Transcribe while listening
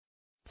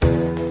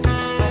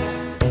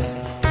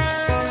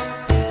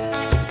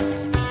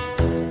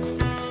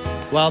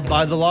Well,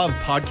 by the law of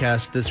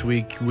podcast this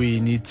week, we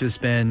need to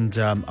spend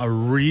a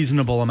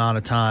reasonable amount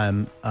of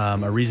time,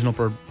 a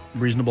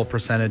reasonable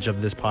percentage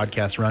of this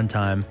podcast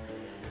runtime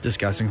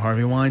discussing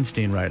Harvey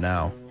Weinstein right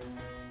now.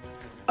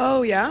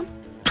 Oh, yeah?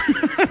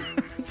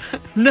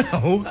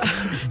 No,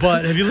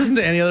 but have you listened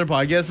to any other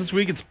podcast this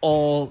week? It's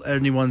all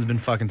anyone's been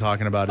fucking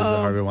talking about is the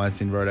Harvey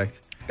Weinstein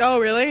verdict.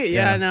 Oh, really?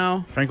 Yeah,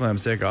 no. Frankly, I'm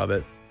sick of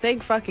it.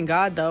 Thank fucking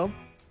God, though.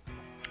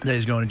 That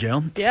he's going to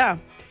jail?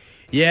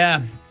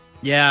 Yeah.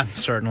 Yeah,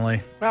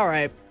 certainly. All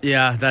right.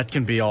 Yeah, that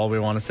can be all we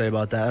want to say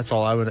about that. That's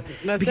all I would...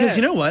 Because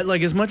you know what?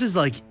 Like, as much as,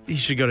 like, he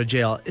should go to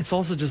jail, it's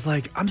also just,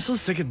 like, I'm so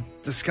sick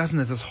of discussing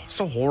this. It's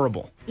so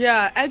horrible.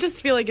 Yeah, I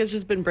just feel like it's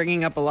just been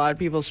bringing up a lot of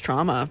people's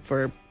trauma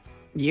for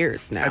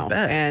years now. I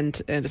bet.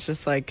 And it's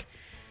just, like,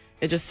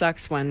 it just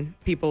sucks when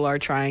people are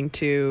trying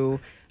to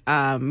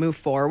move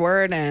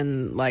forward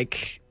and,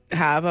 like,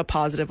 have a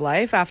positive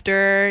life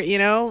after, you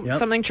know,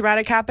 something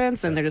traumatic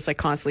happens, and they're just like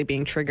constantly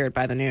being triggered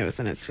by the news,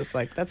 and it's just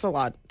like that's a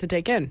lot to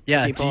take in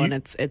for people, and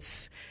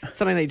it's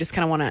something that you just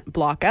kind of want to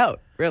block out,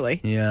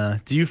 really. Yeah.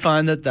 Do you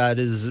find that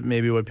is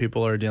maybe what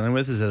people are dealing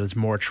with, is that it's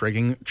more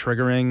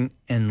triggering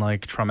and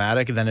like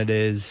traumatic than it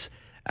is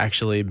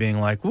actually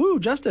being like, woo,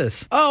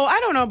 justice? Oh, I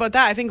don't know about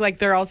that. I think like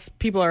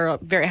people are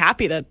very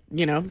happy that,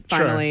 you know,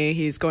 finally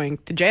he's going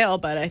to jail,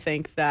 but I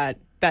think that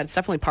that's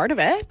definitely part of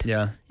it.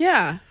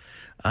 Yeah.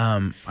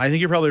 I think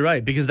you're probably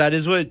right, because that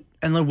is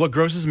what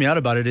grosses me out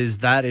about it is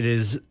that it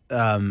is,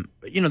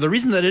 you know, the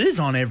reason that it is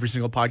on every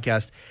single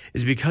podcast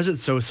is because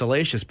it's so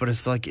salacious. But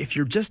it's like, if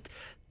you're just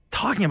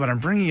talking about it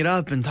and bringing it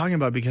up and talking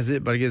about it because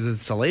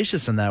it's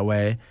salacious in that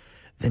way,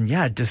 then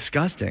yeah,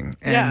 disgusting.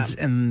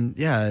 And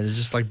it's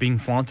just like being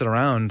flaunted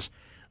around.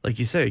 Like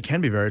you say, it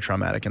can be very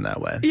traumatic in that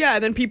way. Yeah,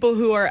 and then people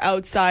who are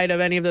outside of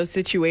any of those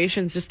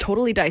situations just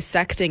totally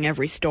dissecting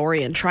every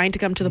story and trying to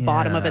come to the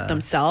bottom of it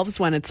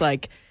themselves, when it's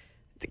like,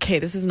 okay,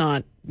 this is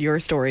not your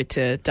story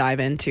to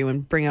dive into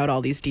and bring out all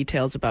these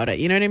details about it.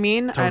 You know what I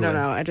mean? Totally. I don't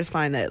know. I just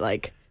find that,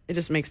 like, it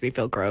just makes me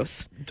feel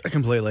gross.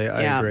 Completely.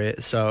 I agree.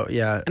 So,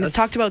 yeah. And it's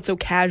talked about so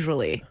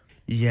casually.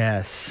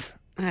 Yes.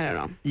 I don't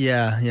know.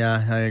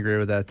 Yeah, I agree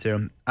with that,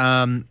 too.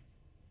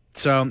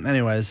 So,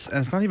 anyways, and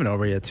it's not even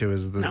over yet, too,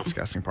 is the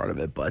disgusting part of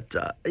it. But,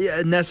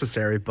 yeah,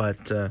 necessary,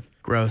 but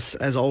gross.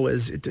 As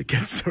always, it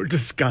gets so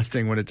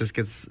disgusting when it just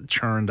gets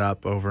churned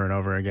up over and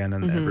over again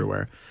and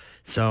everywhere.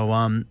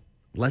 So,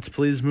 let's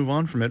please move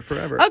on from it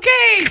forever.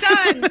 Okay,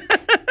 done.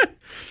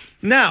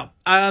 Now,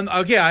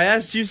 okay, I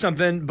asked you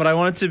something, but I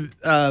wanted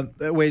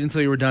to wait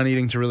until you were done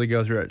eating to really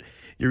go through it.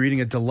 You're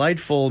eating a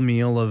delightful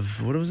meal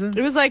of, what was it?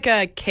 It was like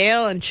a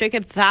kale and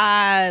chicken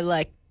thigh,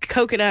 like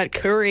coconut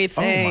curry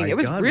thing. Oh my it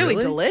was God, really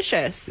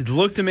delicious. It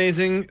looked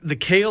amazing. The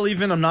kale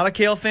even, I'm not a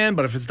kale fan,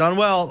 but if it's done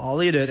well,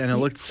 I'll eat it. And it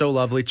looked so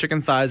lovely. Chicken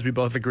thighs, we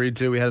both agreed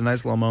to. We had a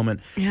nice little moment.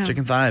 Yeah.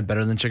 Chicken thigh,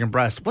 better than chicken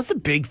breast. What's the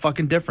big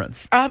fucking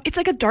difference? It's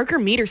like a darker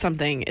meat or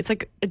something. It's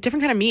like a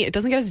different kind of meat. It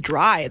doesn't get as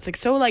dry. It's like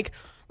so like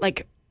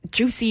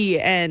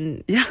juicy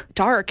and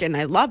dark, and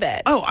I love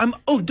it.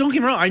 Don't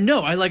get me wrong. I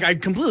know. I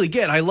completely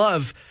get. I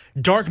love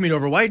dark meat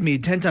over white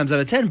meat 10 times out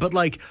of 10. But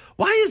like,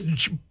 why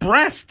is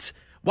breast?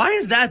 Why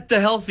is that the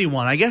healthy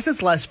one? I guess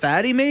it's less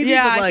fatty, maybe.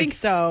 Yeah, but like, I think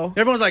so.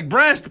 Everyone's like,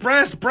 breast,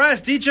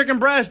 eat chicken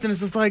breast. And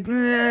it's just like,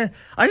 I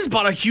just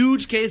bought a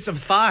huge case of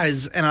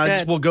thighs, and I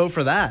just will go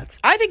for that.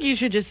 I think you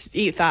should just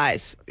eat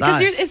thighs.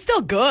 Because it's still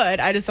good.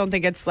 I just don't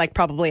think it's like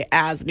probably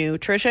as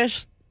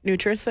nutritious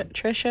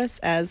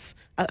as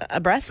a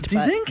breast. Do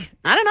you think?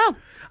 I don't know.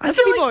 That's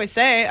what people always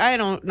say. I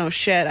don't know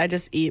shit. I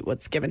just eat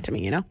what's given to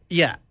me, you know?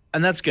 Yeah.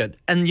 And that's good.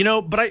 And, you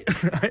know, but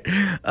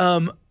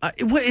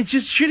it's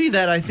just shitty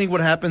that I think what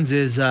happens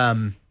is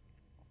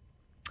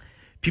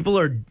people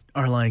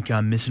are like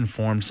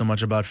misinformed so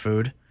much about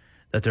food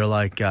that they're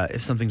like,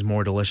 if something's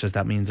more delicious,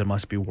 that means it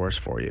must be worse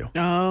for you.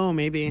 Oh,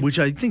 maybe. Which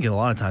I think a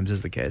lot of times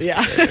is the case.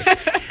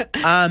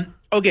 Yeah.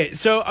 Okay,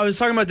 so I was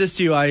talking about this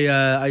to you.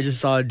 I just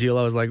saw a deal.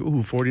 I was like,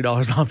 ooh,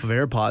 $40 off of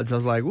AirPods. I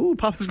was like, ooh,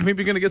 Papa's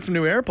maybe going to get some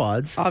new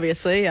AirPods.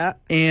 Obviously, yeah.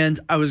 And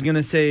I was going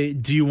to say,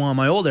 do you want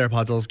my old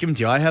AirPods? I'll just give them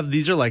to you.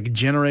 These are like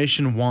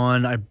Generation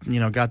 1.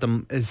 I got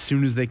them as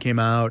soon as they came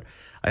out.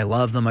 I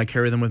love them. I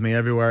carry them with me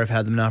everywhere. I've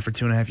had them now for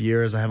 2.5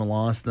 years. I haven't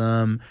lost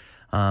them.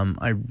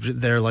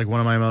 They're like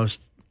one of my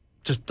most...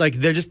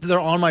 they're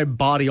on my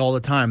body all the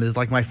time. It's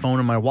like my phone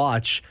and my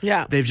watch.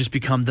 Yeah. They've just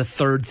become the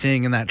third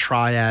thing in that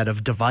triad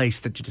of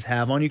device that you just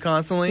have on you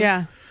constantly.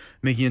 Yeah.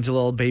 Making you into a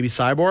little baby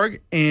cyborg.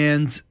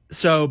 And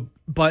so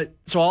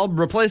I'll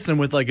replace them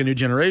with like a new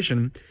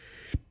generation.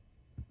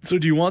 So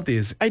do you want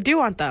these? I do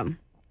want them.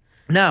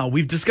 Now,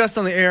 we've discussed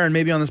on the air and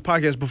maybe on this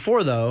podcast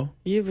before, though.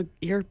 You have an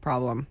ear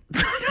problem.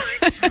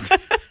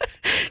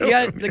 You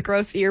got the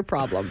gross ear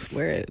problem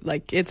where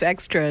it's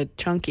extra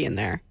chunky in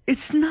there.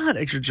 It's not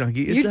extra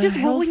chunky. It's You're just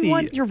rolling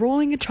one. You're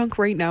rolling a chunk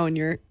right now in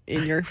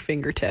your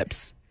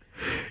fingertips.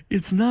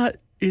 It's not.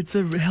 It's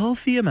a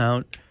healthy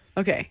amount.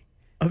 Okay.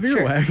 Of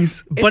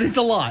earwax, but it's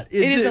a lot.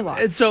 It is a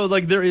lot. And so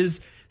like there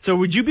is So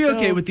would you be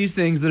okay with these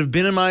things that have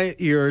been in my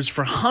ears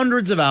for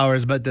hundreds of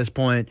hours by this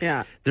point?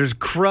 Yeah. There's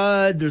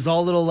crud. There's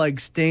all little like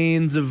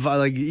stains of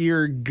like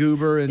ear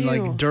goober and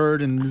like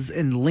dirt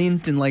and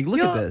lint and like,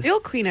 look at this. You'll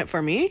clean it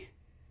for me.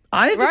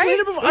 I have to clean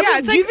it before. I'm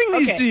just giving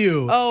these to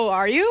you. Oh,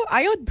 are you?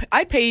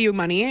 I'd pay you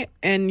money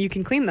and you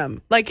can clean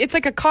them. Like it's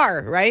like a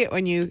car, right?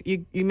 When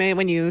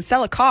when you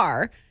sell a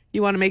car,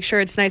 you want to make sure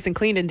it's nice and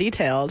clean and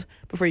detailed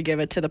before you give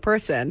it to the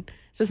person.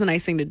 It's just a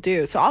nice thing to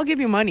do. So I'll give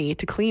you money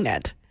to clean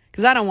it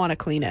because I don't want to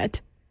clean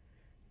it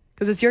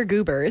because it's your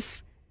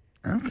goobers.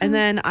 Okay. And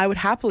then I would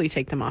happily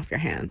take them off your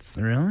hands.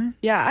 Really?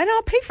 Yeah, and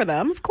I'll pay for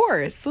them, of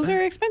course. Those are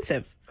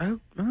expensive. Oh,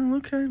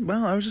 okay.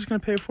 Well, I was just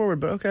going to pay it forward,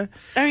 but okay.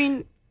 I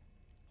mean,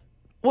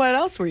 what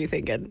else were you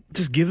thinking?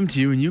 Just give them to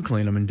you and you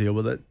clean them and deal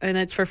with it. And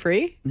it's for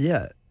free?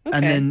 Yeah.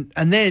 Okay.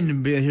 And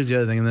then here's the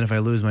other thing. And then if I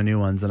lose my new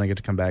ones, then I get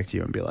to come back to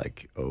you and be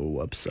like, oh,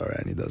 whoops, sorry,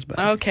 I need those back.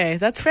 Okay,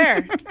 that's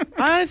fair.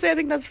 Honestly, I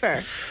think that's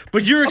fair.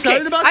 But you're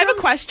excited about that? I have a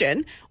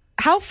question.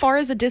 How far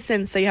is the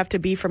distance that you have to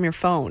be from your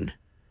phone?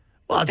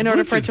 Well, it's in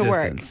order for it to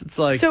distance. work? It's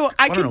like, so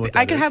I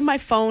could is. have my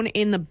phone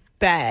in the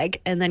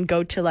bag and then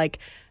go to like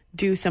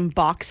do some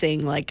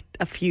boxing like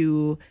a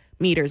few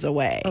meters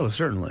away. Oh,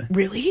 certainly.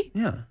 Really?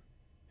 Yeah.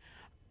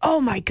 Oh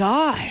my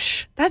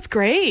gosh, that's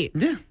great.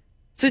 Yeah.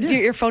 So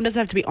your phone doesn't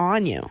have to be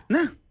on you.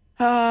 No.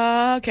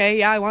 Okay.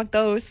 Yeah, I want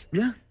those.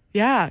 Yeah.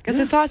 Yeah, because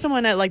I saw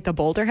someone at like the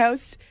Boulder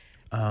House.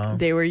 Oh.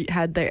 They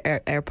had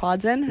their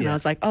AirPods in, and I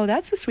was like, "Oh,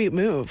 that's a sweet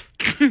move.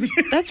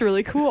 That's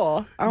really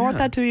cool. I want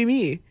that to be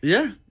me."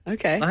 Yeah.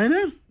 Okay. I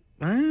know.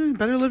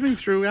 Better living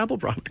through Apple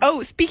products.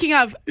 Oh, speaking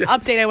of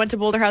update, I went to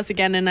Boulder House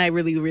again, and I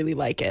really, really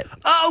like it.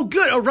 Oh,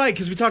 good. Oh, right,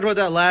 because we talked about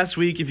that last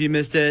week. If you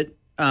missed it.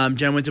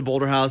 Jen went to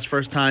Boulder House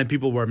first time.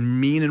 People were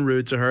mean and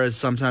rude to her, as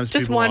sometimes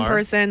just people one are.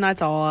 person,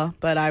 that's all.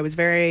 But I was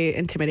very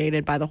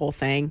intimidated by the whole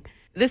thing.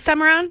 This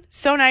time around,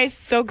 so nice,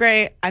 so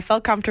great. I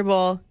felt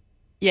comfortable.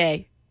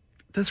 Yay!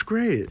 That's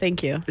great.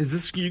 Thank you. Is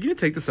this you gonna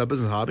take this up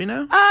as a hobby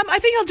now? I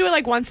think I'll do it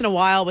like once in a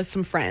while with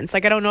some friends.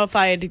 Like I don't know if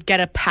I'd get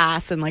a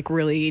pass and like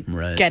really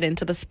get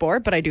into the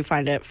sport, but I do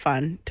find it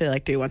fun to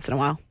like do once in a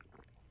while.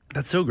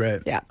 That's so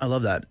great. Yeah. I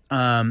love that.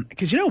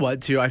 Because you know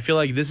what, too? I feel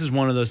like this is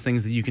one of those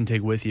things that you can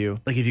take with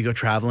you. Like if you go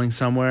traveling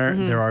somewhere,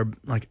 there are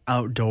like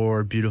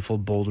outdoor, beautiful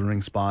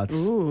bouldering spots.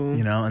 Ooh,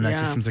 you know, and that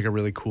just seems like a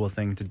really cool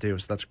thing to do.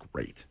 So that's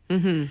great.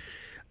 Okay.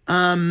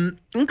 And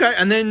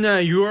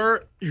then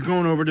you're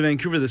going over to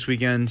Vancouver this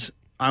weekend.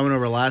 I went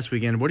over last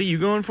weekend. What are you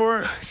going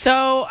for?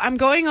 So I'm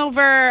going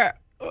over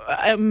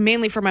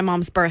mainly for my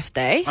mom's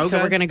birthday. Okay. So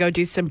we're going to go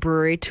do some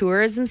brewery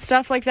tours and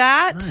stuff like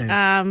that. Nice. Then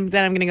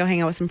I'm going to go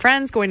hang out with some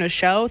friends, going to a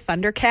show,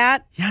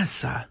 Thundercat.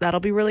 Yes. That'll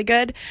be really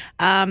good.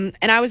 And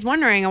I was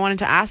wondering, I wanted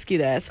to ask you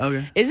this.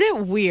 Okay. Is it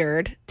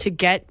weird to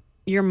get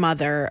your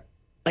mother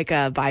like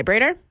a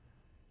vibrator?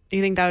 Do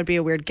you think that would be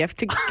a weird gift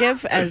to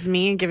give as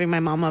me giving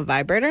my mom a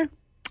vibrator?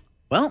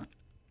 Well,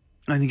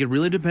 I think it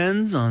really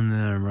depends on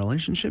the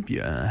relationship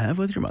you have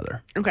with your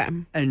mother. Okay.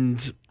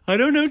 And I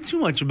don't know too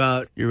much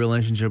about your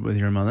relationship with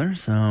your mother,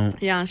 so...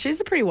 Yeah, she's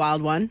a pretty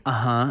wild one.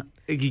 Uh-huh.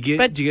 Did you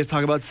guys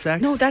talk about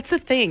sex? No, that's the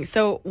thing.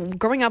 So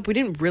growing up, we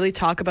didn't really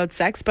talk about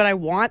sex, but I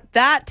want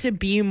that to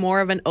be more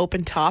of an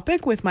open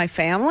topic with my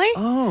family.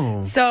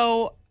 Oh.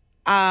 So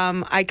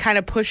I kind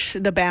of push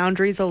the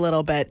boundaries a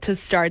little bit to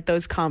start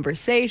those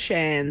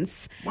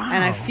conversations. Wow.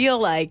 And I feel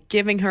like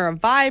giving her a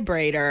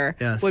vibrator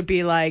would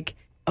be like,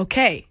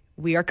 okay,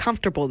 we are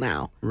comfortable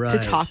now to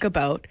talk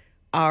about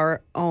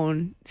our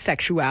own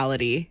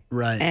sexuality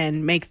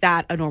and make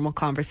that a normal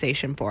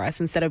conversation for us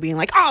instead of being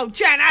like, oh,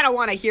 Jen, I don't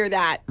want to hear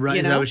that. Right.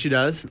 You know? Is that what she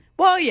does?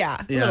 Well,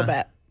 yeah, a little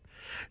bit.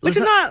 Which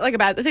is not like a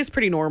bad, I think it's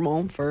pretty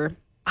normal for...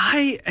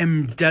 I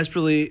am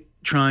desperately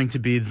trying to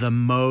be the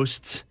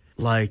most,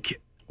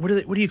 like, what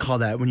do you call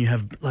that when you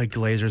have, like,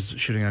 lasers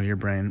shooting out of your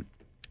brain?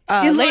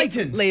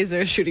 Enlightened.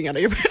 Lasers shooting out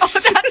of your brain. Oh,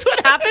 that's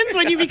what happens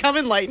when you become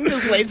enlightened, is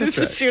lasers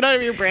just shoot out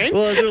of your brain?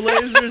 Well, they're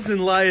lasers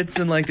and lights,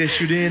 and like they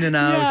shoot in and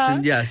out. Yeah.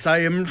 And yes, I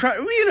am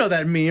trying. You know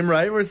that meme,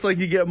 right? Where it's like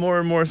you get more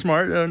and more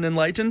smart and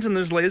enlightened, and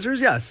there's lasers.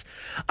 Yes,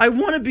 I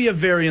want to be a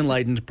very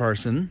enlightened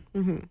person,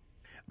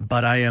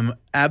 but I am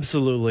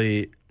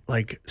absolutely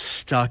like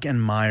stuck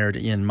and mired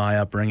in my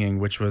upbringing,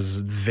 which was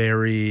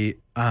very.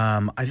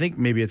 I think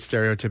maybe it's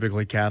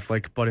stereotypically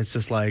Catholic, but it's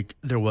just like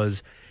there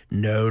was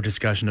no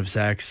discussion of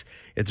sex.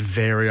 It's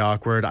very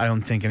awkward. I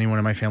don't think anyone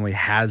in my family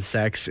has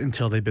sex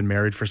until they've been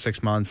married for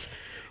 6 months.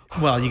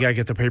 Well, you gotta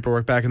get the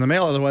paperwork back in the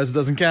mail, otherwise it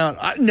doesn't count.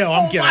 I'm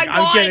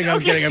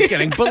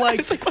kidding. But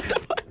like, like what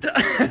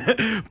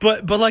the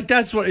fuck? but like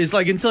that's what it's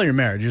like until you're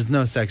married. There's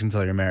no sex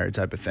until you're married,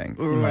 type of thing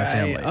in my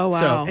family. Oh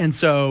wow.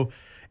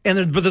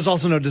 But there's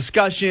also no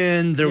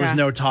discussion. There was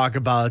no talk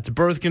about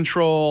birth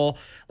control.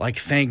 Like,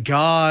 thank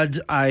God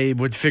I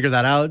would figure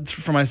that out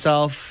for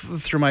myself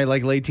through my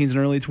like late teens and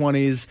early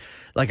 20s.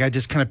 Like, I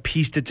just kind of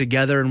pieced it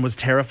together and was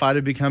terrified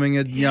of becoming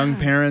a young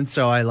parent.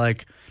 So I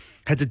like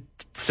had to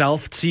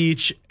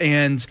self-teach.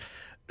 And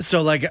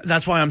So like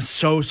that's why I'm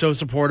so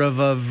supportive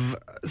of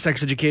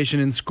sex education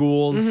in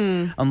schools.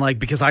 I'm like,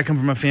 because I come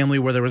from a family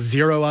where there was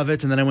zero of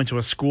it, and then I went to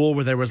a school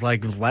where there was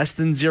like less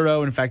than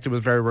zero. In fact, it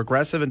was very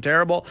regressive and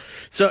terrible.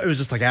 So it was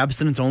just like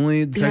abstinence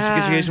only sex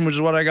education, which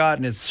is what I got,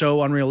 and it's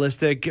so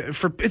unrealistic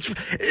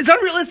it's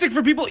unrealistic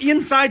for people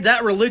inside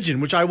that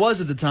religion, which I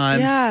was at the time.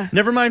 Yeah.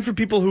 Never mind for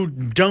people who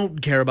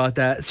don't care about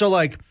that.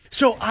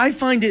 So I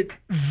find it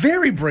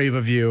very brave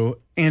of you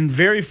and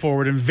very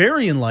forward and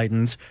very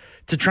enlightened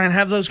to try and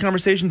have those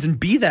conversations and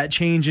be that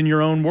change in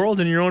your own world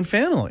and your own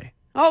family.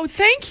 Oh,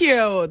 thank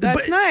you.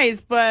 That's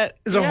nice. But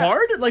is it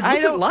hard? Like,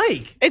 what's it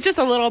like? It's just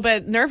a little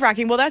bit nerve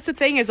wracking. Well, that's the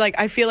thing is like,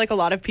 I feel like a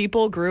lot of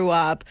people grew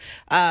up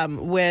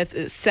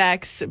with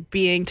sex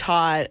being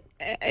taught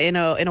in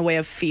a way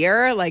of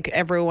fear. Like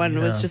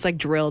everyone was just like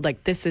drilled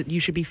like you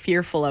should be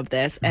fearful of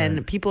this,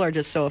 and people are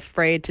just so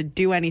afraid to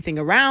do anything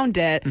around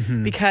it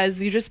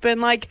because you've just been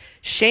like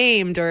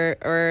shamed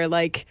or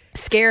like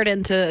scared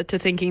into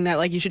thinking that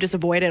like you should just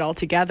avoid it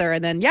altogether.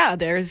 And then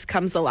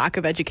comes the lack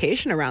of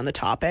education around the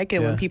topic,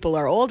 and when people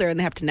are older and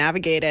they have to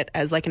navigate it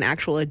as like an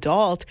actual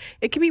adult,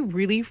 it can be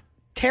really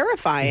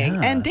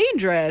terrifying and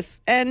dangerous.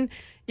 And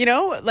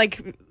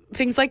like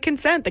things like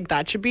consent, like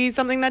that should be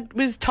something that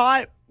was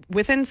taught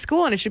within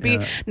school, and it should be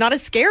not a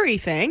scary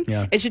thing.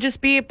 It should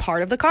just be a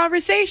part of the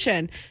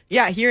conversation.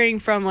 Hearing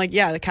from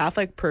the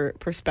Catholic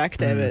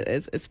perspective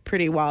is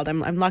pretty wild.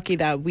 I'm lucky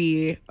that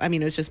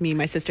it was just me,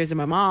 my sisters, and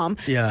my mom.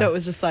 So it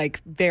was just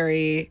like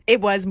it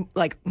was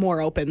like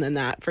more open than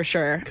that for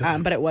sure.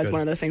 But it was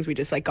one of those things we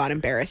just like got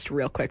embarrassed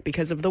real quick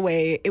because of the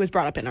way it was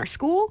brought up in our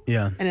school.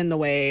 And in the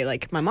way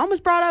like my mom was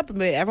brought up,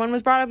 and everyone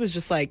was brought up, it was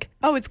just like,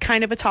 oh, it's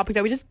kind of a topic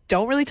that we just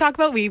don't really talk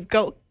about. We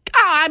go,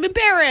 I'm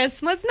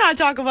embarrassed. Let's not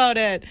talk about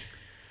it.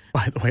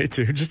 By the way,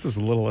 too, just as a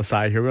little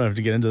aside here, we don't have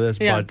to get into this,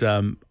 but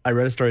I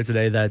read a story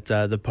today that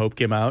the Pope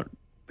came out,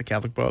 the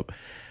Catholic Pope,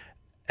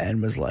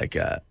 and was like,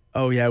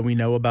 we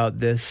know about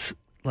this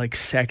like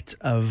sect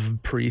of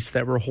priests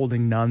that were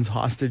holding nuns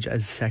hostage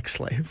as sex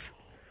slaves.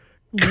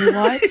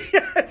 What?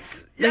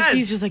 Yes. Like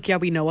he's just like,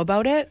 we know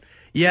about it?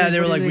 Yeah, they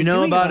were like, we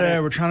know about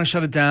it. We're trying to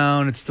shut it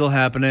down. It's still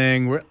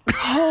happening.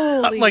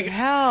 Holy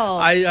hell.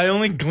 I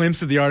only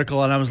glimpsed at the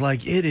article and I was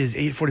like, it is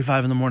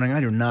 8:45 in the morning. I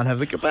do not have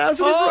the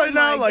capacity right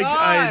now.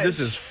 Like, this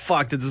is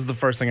fucked. This is the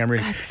first thing I'm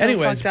reading. So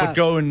anyways, but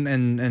go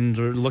and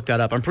look that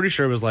up. I'm pretty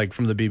sure it was like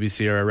from the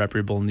BBC or a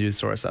reputable news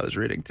source I was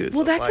reading too. So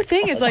well, that's the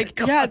thing. It's like,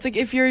 it's like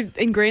if you're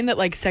ingrained that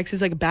like sex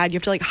is like bad, you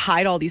have to like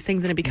hide all these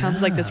things, and it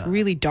becomes like this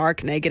really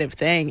dark, negative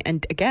thing.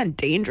 And again,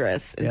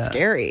 dangerous and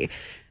scary.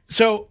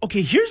 So,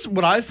 okay, here's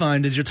what I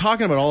find is you're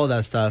talking about all of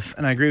that stuff,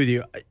 and I agree with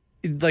you.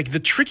 Like, the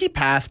tricky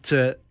path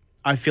to,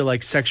 I feel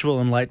like,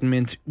 sexual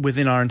enlightenment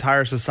within our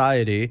entire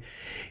society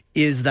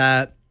is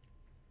that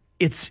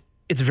it's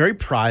very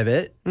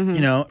private,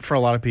 for a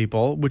lot of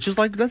people, which is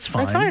like, that's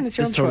fine. That's fine. It's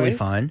your own totally choice.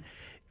 Fine.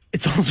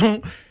 It's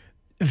also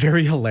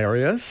very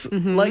hilarious.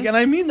 Like, and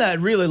I mean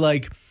that really,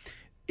 like,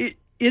 it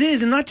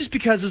is, and not just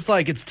because it's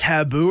like, it's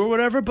taboo or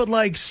whatever, but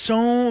like,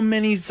 so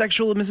many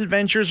sexual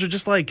misadventures are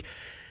just like,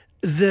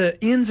 the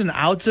ins and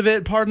outs of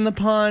it, pardon the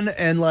pun,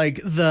 and like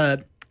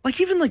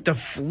even like the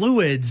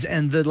fluids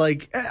and the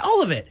like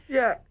all of it.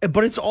 Yeah.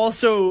 But it's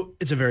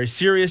a very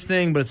serious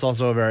thing, but it's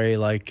also a very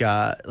like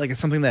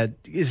it's something that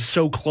is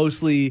so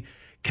closely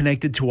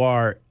connected to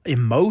our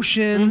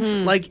emotions.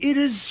 Like it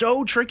is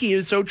so tricky. It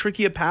is so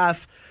tricky a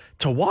path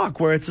to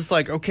walk where it's just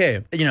like,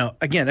 okay,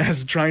 again,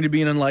 as trying to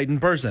be an enlightened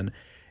person,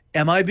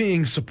 am I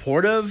being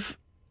supportive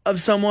of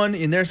someone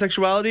in their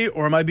sexuality,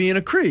 or am I being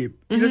a creep?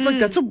 It's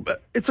like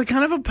it's a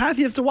kind of a path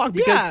you have to walk,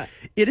 because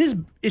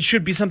it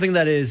should be something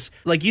that is,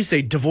 like you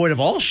say, devoid of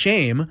all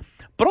shame,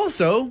 but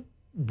also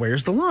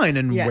where's the line,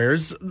 and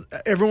where's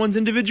everyone's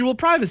individual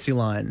privacy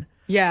line?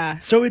 Yeah.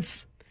 So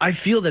I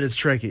feel that it's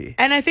tricky.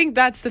 And I think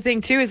that's the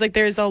thing too, is like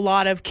there's a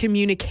lot of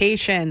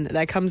communication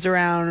that comes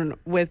around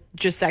with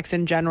just sex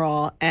in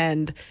general,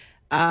 and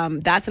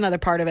that's another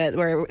part of it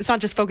where it's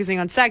not just focusing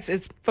on sex,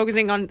 it's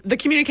focusing on the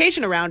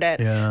communication around it.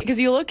 Yeah. Because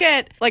you look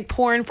at like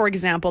porn, for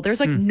example, there's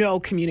like no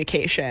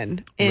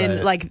communication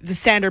in like the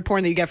standard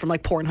porn that you get from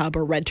like Pornhub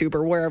or RedTube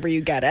or wherever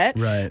you get it.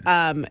 Right.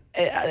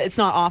 It's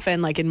not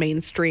often like in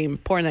mainstream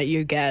porn that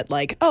you get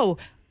like, oh,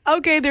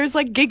 okay, there's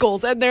like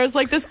giggles and there's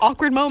like this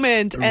awkward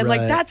moment, and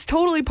like that's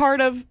totally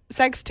part of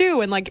sex too,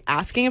 and like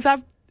asking if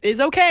that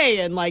is okay,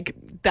 and like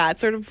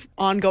that sort of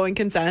ongoing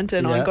consent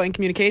and ongoing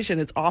communication.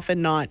 It's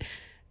often not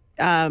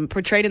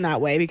portrayed in that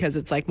way because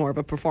it's like more of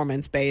a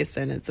performance base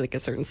and it's like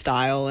a certain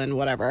style and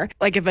whatever.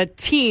 Like if a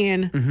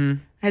teen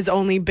has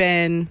only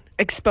been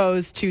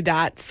exposed to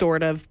that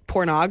sort of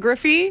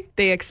pornography,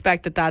 they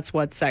expect that that's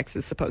what sex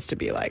is supposed to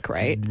be like,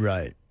 right?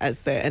 Right.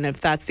 And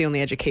if that's the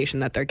only education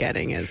that they're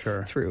getting is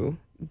through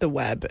the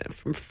web,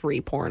 from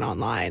free porn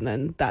online,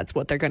 then that's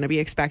what they're going to be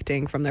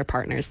expecting from their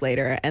partners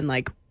later. And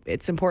like,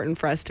 it's important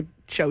for us to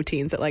show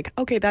teens that like,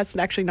 okay, that's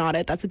actually not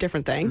it. That's a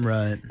different thing.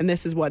 Right. And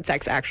this is what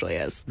sex actually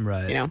is.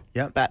 Right.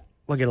 Yep. But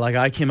look at, like,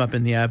 I came up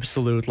in the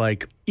absolute,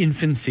 like,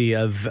 infancy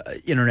of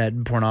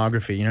internet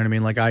pornography. You know what I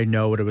mean? Like, I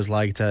know what it was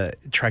like to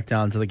trek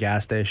down to the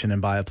gas station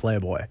and buy a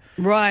Playboy.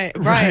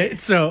 Right.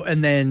 So,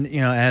 and then,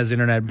 you know, as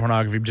internet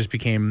pornography just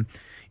became,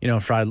 you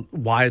know,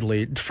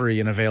 widely free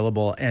and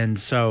available. And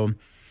so,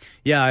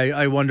 yeah,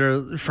 I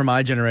wonder for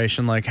my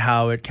generation, like,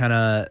 how it kind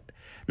of,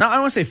 I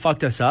don't want to say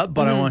fucked us up,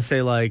 but I want to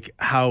say, like,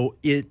 how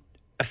it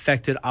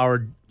affected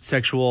our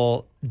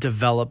sexual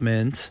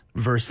development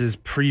versus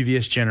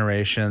previous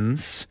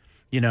generations,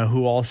 you know,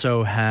 who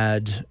also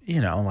had,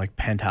 you know, like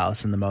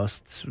Penthouse and the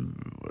most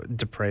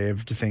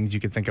depraved things you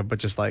could think of, but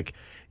just like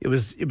it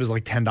was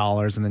like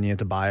 $10 and then you had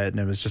to buy it and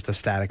it was just a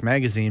static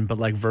magazine. But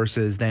like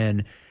versus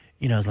then,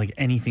 you know, it's like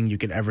anything you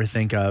could ever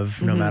think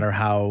of, no matter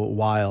how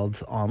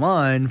wild,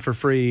 online for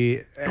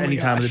free any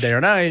time of the day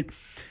or night.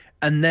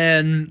 And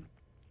then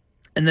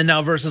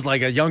now versus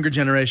like a younger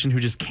generation who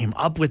just came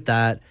up with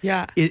that.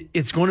 Yeah.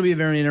 It's going to be a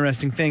very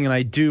interesting thing. And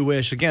I do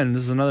wish, again,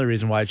 this is another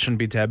reason why it shouldn't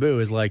be taboo,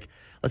 is like,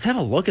 let's have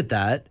a look at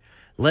that.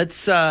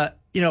 Let's,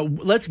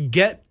 let's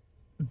get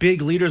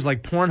big leaders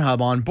like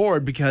Pornhub on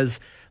board, because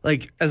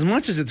like, as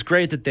much as it's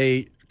great that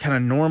they kind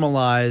of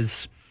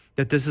normalize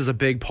that this is a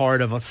big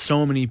part of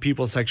so many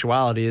people's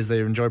sexuality as they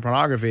enjoy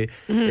pornography.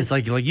 It's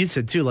like you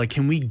said too, like,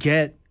 can we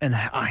get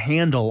a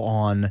handle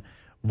on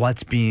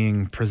what's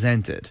being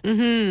presented? Do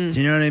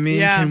you know what I mean?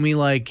 Yeah. Can we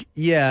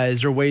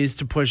is there ways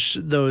to push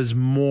those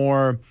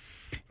more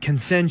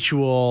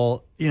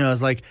consensual, you know,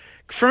 it's like,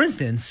 for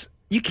instance,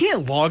 you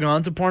can't log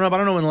on to Pornhub. I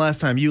don't know when the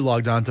last time you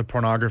logged on to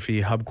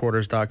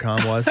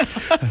pornographyhubquarters.com was.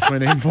 That's my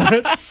name for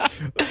it. I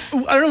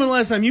don't know when the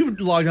last time you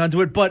logged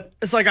onto it, but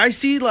it's like I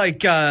see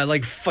like I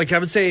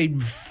would say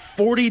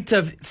 40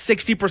 to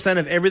 60%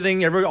 of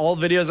everything, all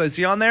videos I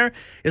see on there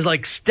is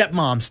like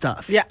stepmom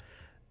stuff. Yeah.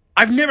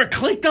 I've never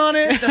clicked on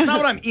it. That's not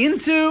what I'm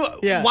into.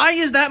 Yeah. Why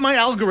is that my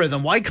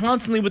algorithm? Why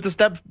constantly with the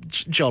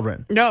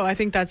stepchildren? No, I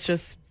think that's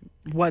just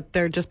what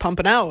they're just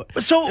pumping out.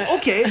 So,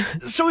 okay.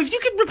 So if you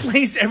could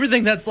replace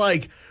everything that's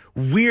like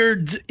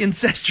weird,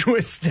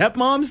 incestuous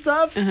stepmom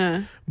stuff,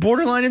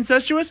 borderline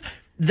incestuous,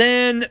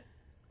 then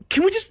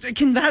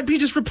can that be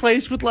just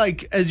replaced with,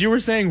 like, as you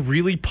were saying,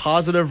 really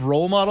positive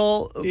role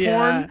model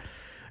porn?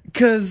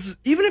 Because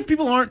even if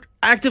people aren't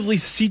actively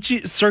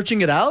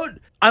searching it out,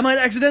 I might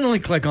accidentally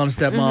click on a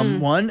stepmom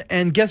one,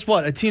 and guess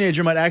what? A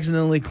teenager might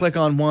accidentally click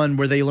on one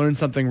where they learn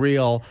something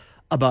real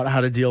about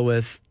how to deal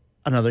with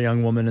another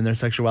young woman and their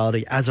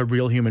sexuality as a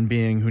real human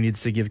being who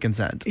needs to give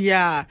consent.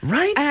 Yeah.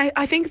 Right? And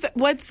I think that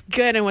what's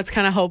good and what's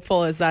kind of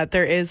hopeful is that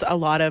there is a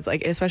lot of,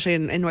 like, especially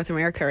in North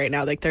America right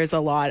now, like, there's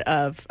a lot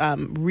of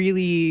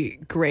really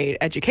great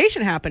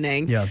education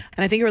happening. Yeah.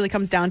 And I think it really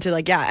comes down to,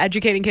 like,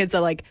 educating kids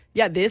that, like,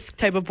 this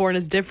type of porn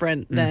is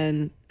different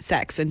than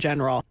sex in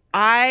general.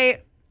 I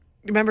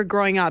remember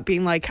growing up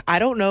being like, I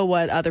don't know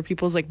what other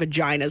people's, like,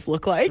 vaginas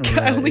look like. Right,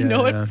 I only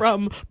know it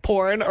from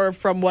porn or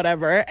from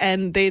whatever.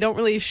 And they don't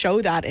really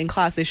show that in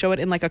class. They show it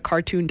in, like, a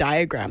cartoon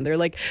diagram. They're,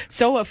 like,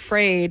 so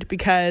afraid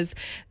because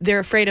they're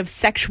afraid of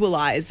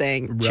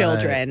sexualizing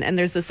children. And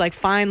there's this, like,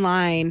 fine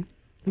line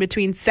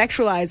between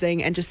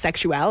sexualizing and just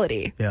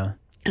sexuality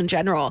in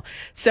general.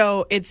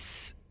 So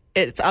it's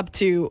up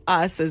to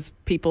us as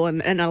people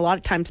and a lot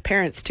of times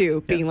parents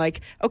too, being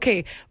like,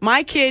 okay,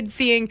 my kid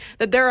seeing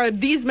that there are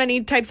these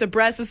many types of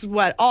breasts, this is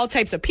what all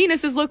types of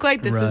penises look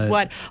like, this is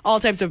what all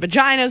types of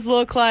vaginas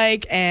look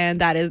like, and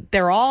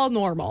they're all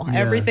normal.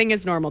 Everything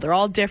is normal. They're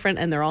all different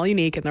and they're all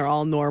unique and they're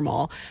all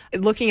normal.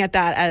 Looking at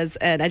that as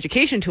an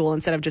education tool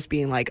instead of just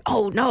being like,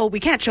 oh no, we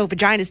can't show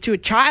vaginas to a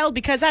child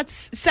because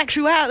that's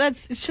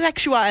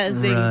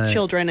sexualizing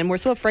children, and we're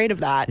so afraid of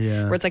that.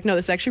 Where it's like, no,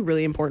 this is actually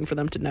really important for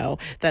them to know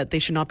that they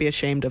should not be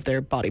ashamed of their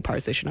body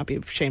parts. They should not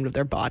be ashamed of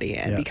their body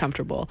and be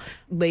comfortable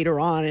later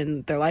on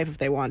in their life if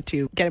they want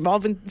to get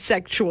involved in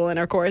sexual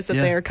intercourse, that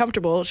they are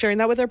comfortable sharing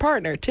that with their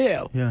partner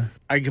too. Yeah,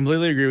 I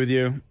completely agree with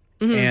you.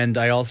 And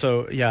I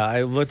also,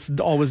 let's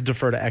always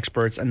defer to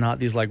experts and not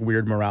these like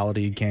weird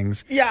morality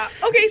kings. Yeah.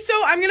 Okay, so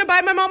I'm going to buy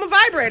my mom a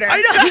vibrator.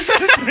 I know.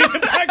 Bring the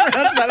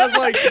background to that. I was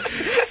like,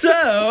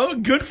 so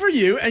good for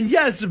you. And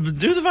yes,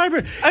 do the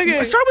vibrator.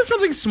 Okay. Start with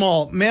something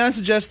small. May I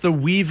suggest the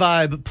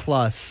WeVibe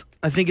Plus?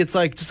 I think it's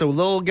like just a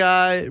little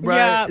guy, right?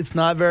 Yeah. It's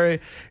not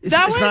it's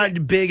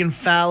not big and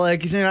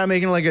phallic. You're not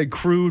making like a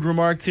crude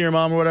remark to your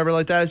mom or whatever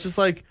like that. It's just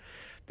like,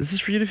 this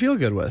is for you to feel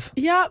good with.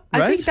 Yeah,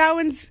 right? I think that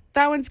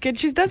one's good.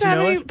 She doesn't have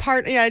any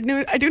partner.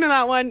 Yeah, I do know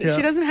that one. Yeah.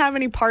 She doesn't have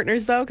any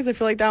partners though, because I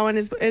feel like that one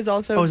is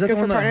also is that good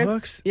the one for partners. That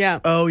hooks? Yeah.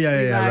 Oh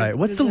yeah, right.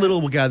 What's the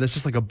little guy that's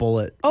just like a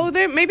bullet? Oh,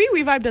 maybe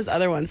WeVibe does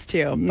other ones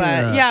too.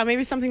 But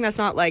maybe something that's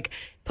not like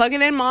plug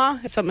it in, ma.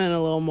 Something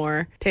a little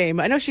more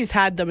tame. I know she's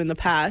had them in the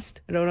past.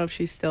 I don't know if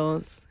she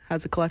still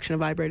has a collection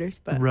of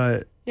vibrators, but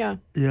yeah,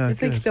 I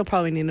think she'll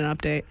probably need an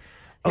update.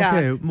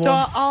 Okay, so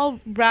I'll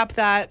wrap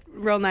that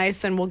real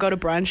nice, and we'll go to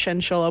brunch,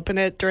 and she'll open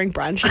it during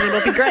brunch, and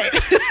it'll be great.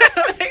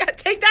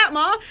 Take that,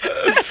 Ma.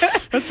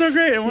 That's so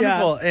great and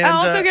wonderful. And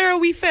I'll also get her a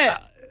Wii Fit.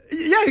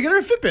 Yeah, you get her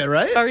a Fitbit,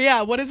 right? Or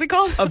yeah, what is it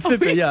called? A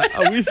Fitbit, yeah.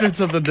 A Wii Fit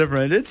something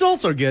different. It's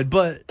also good,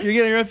 but you're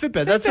getting her a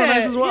Fitbit. That's so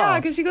nice as well. Yeah,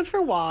 because she goes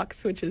for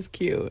walks, which is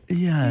cute.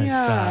 Yes.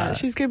 Yeah,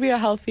 she's going to be a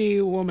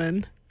healthy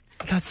woman.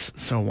 That's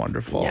so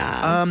wonderful.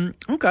 Yeah.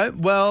 Okay,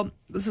 well,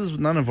 this is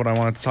none of what I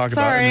wanted to talk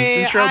about in Sorry,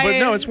 this intro, but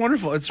no, it's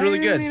wonderful. It's really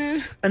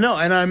good. And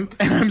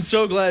I'm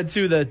so glad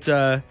too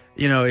that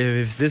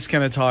if this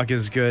kind of talk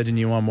is good and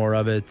you want more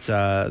of it,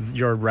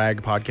 your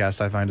rag podcast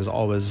I find is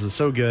always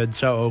so good,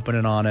 so open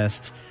and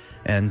honest.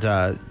 And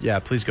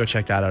please go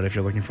check that out if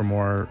you're looking for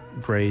more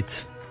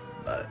great,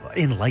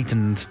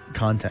 enlightened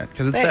content,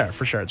 because it's there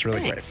for sure. It's really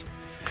great.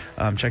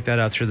 Check that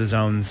out through the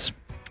Zones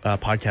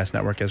podcast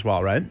network as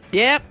well, right?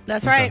 Yep,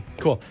 that's right.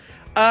 Cool.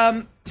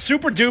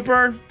 Super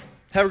duper.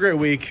 Have a great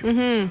week.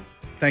 Mm-hmm.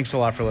 Thanks a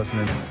lot for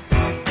listening.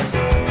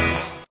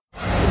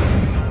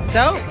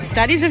 So,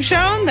 studies have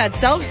shown that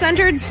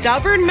self-centered,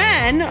 stubborn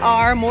men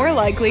are more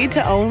likely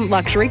to own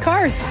luxury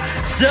cars.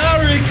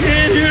 Sorry,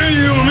 can't hear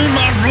you. I'm in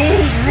my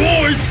Rolls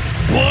Royce.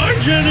 Bye,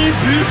 Jenny.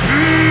 Beep,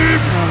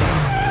 beep.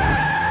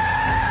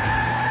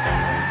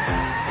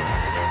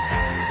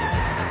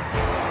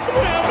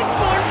 We had a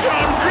fun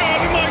time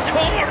driving my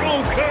car,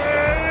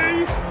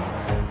 okay?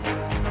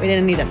 We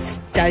didn't need a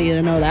study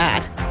to know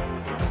that.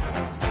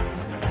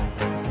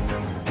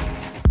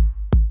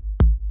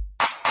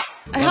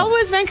 How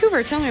was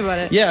Vancouver? Tell me about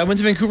it. Yeah, I went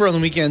to Vancouver on the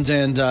weekend,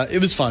 and it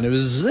was fun. It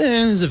was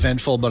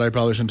eventful, but I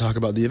probably shouldn't talk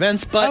about the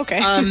events. But okay.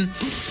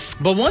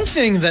 But one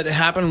thing that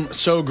happened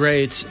so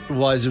great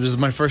was it was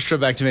my first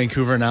trip back to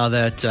Vancouver now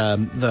that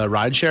the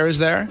rideshare is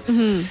there.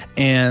 Mm-hmm.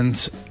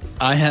 And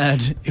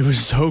it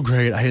was so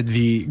great. I had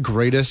the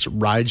greatest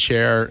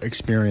rideshare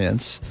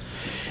experience.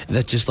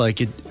 That just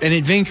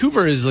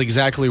Vancouver is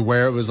exactly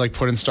where it was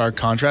put in stark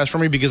contrast for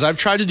me, because I've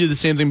tried to do the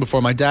same thing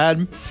before. My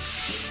dad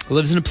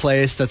lives in a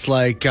place that's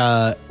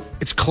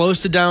it's close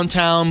to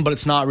downtown, but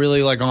it's not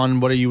really on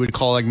what you would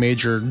call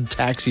major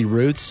taxi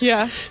routes.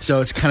 Yeah.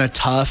 So it's kind of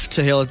tough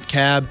to hail a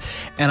cab.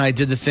 And I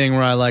did the thing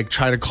where I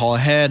try to call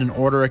ahead and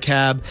order a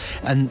cab.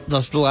 And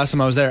that's the last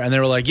time I was there. And they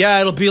were like, yeah,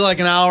 it'll be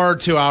an hour,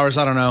 2 hours.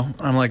 I don't know.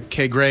 And I'm like,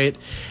 okay, great.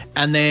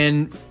 And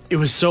then it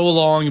was so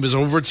long. It was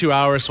over 2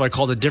 hours, so I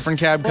called a different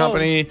cab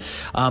company.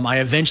 I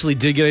eventually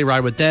did get a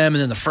ride with them,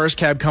 and then the first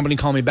cab company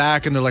called me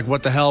back, and they're like,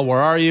 what the hell, where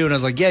are you? And I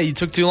was like, yeah, you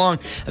took too long.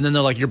 And then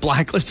they're like, you're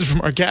blacklisted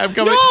from our cab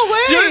company. No way!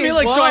 Do you know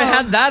what I mean? So I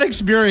had that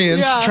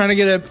experience trying to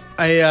get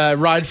a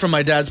ride from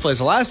my dad's place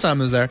the last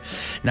time I was there.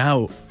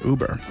 Now,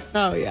 Uber.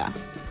 Oh, yeah.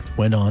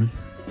 Went on.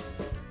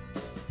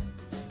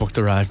 Booked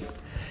the ride.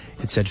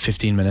 It said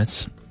 15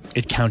 minutes.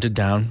 It counted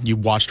down. You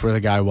watched where the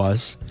guy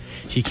was.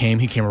 He came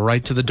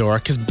right to the door,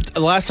 because the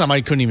last time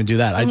I couldn't even do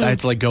that. Mm-hmm. I had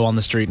to go on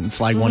the street and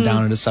flag one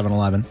down at a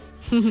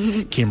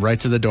 7-Eleven. Came right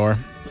to the door.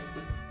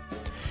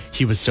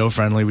 He was so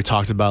friendly. We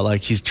talked about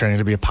he's training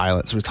to be a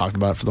pilot, so we talked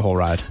about it for the whole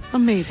ride.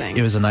 Amazing.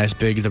 It was a nice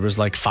big, there was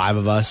 5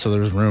 of us, so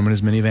there was room in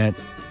his minivan.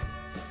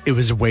 It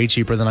was way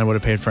cheaper than I would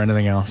have paid for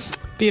anything else.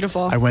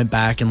 Beautiful. I went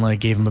back and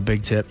gave him a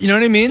big tip. You know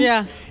what I mean?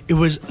 Yeah. It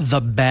was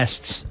the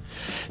best.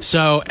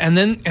 So, and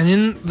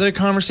in the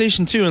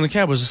conversation too in the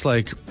cab was just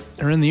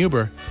or in the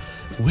Uber,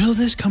 will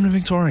this come to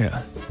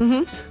Victoria?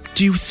 Mm-hmm.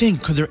 Do you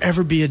think, could there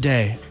ever be a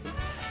day?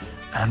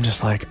 And I'm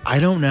just I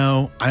don't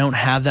know. I don't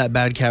have that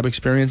bad cab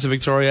experience in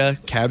Victoria.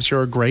 Cabs here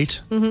are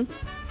great. Mm-hmm.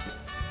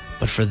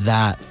 But for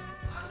that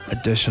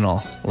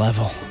additional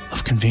level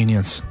of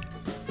convenience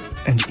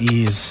and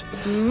ease,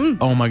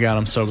 oh my God,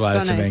 I'm so glad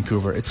it's in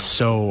Vancouver. It's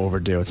so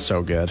overdue. It's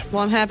so good.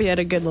 Well, I'm happy I had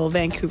a good little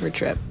Vancouver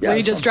trip. Yeah, were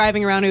you just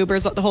driving around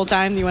Ubers the whole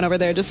time? You went over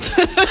there just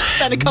to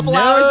spend a couple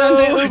hours on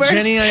the Uber?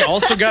 Jenny, I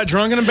also got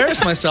drunk and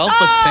embarrassed myself,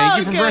 but thank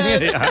you for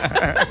bringing it.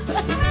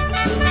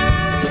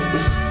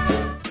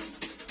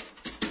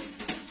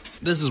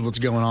 This is what's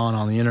going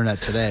on the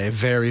internet today.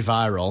 Very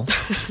viral.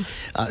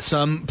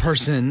 Some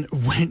person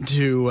went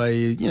to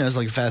it's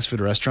a fast food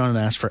restaurant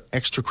and asked for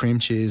extra cream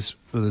cheese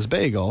with his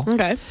bagel.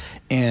 Okay.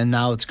 And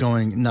now it's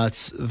going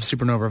nuts,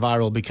 supernova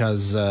viral,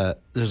 because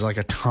there's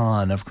a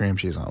ton of cream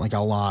cheese on it, a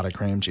lot of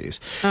cream cheese.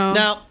 Oh.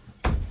 Now,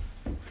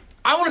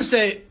 I want to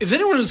say, if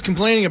anyone is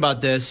complaining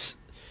about this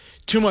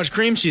too much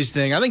cream cheese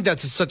thing, I think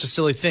that's such a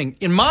silly thing.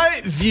 In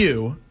my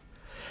view,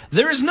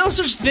 there is no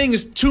such thing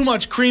as too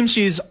much cream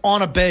cheese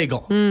on a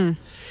bagel. Mm.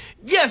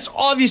 Yes,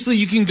 obviously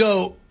you can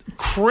go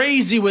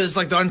crazy with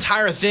the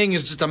entire thing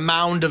is just a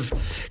mound of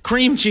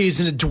cream cheese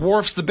and it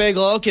dwarfs the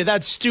bagel. Okay,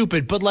 that's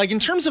stupid. But in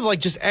terms of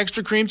just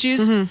extra cream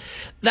cheese,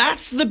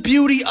 that's the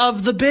beauty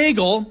of the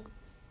bagel.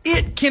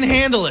 It can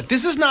handle it.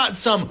 This is not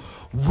some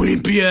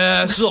wimpy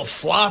ass little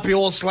floppy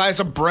old slice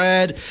of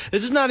bread.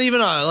 This is not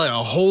even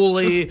a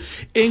holy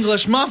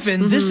English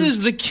muffin. This is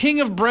the king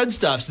of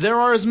breadstuffs. There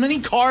are as many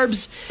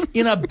carbs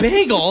in a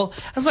bagel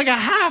as a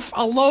half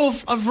a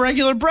loaf of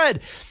regular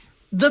bread.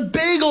 The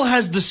bagel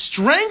has the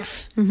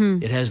strength.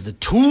 It has the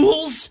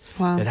tools.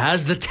 Wow. It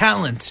has the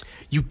talent.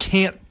 You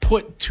can't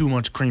put too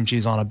much cream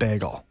cheese on a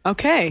bagel.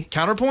 Okay.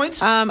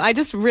 Counterpoint? I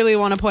just really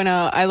want to point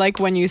out, I like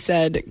when you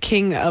said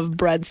king of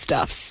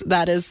breadstuffs.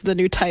 That is the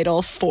new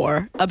title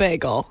for a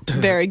bagel.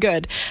 Very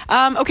good.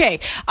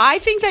 Okay. I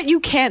think that you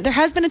can't. There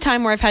has been a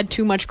time where I've had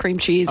too much cream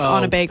cheese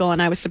on a bagel,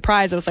 and I was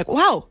surprised. I was like,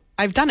 wow.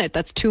 I've done it.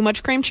 That's too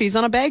much cream cheese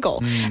on a bagel.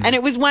 And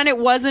it was when it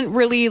wasn't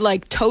really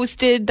like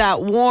toasted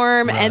that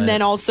warm. Right. And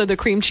then also the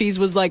cream cheese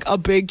was like a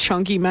big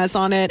chunky mess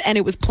on it. And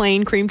it was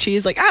plain cream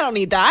cheese. Like, I don't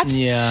need that.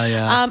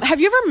 Yeah.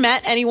 Have you ever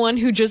met anyone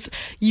who just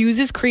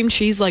uses cream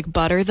cheese like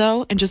butter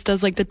though? And just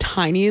does like the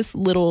tiniest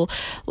little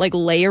like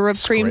layer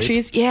of cream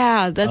cheese?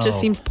 Yeah. That just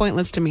seems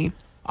pointless to me.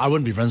 I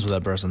wouldn't be friends with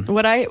that person.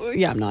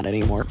 I'm not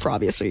anymore for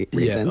obvious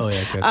reasons.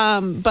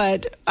 Good.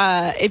 But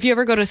if you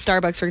ever go to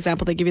Starbucks, for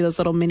example, they give you those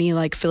little mini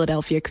like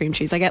Philadelphia cream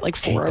cheese. I get like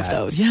 4 of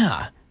those.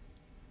 Yeah.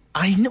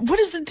 I know. What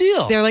is the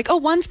deal? They're like, oh,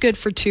 one's good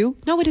for 2.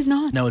 No, it is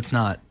not. No, it's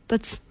not.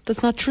 That's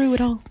not true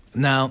at all.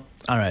 Now,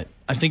 all right.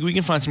 I think we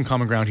can find some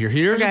common ground here.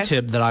 Here's a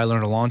tip that I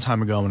learned a long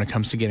time ago when it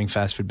comes to getting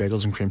fast food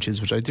bagels and cream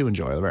cheese, which I do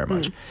enjoy very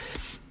much.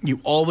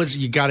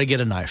 You got to get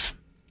a knife.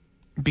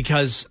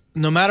 Because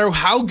no matter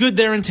how good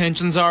their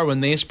intentions are when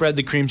they spread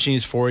the cream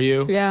cheese for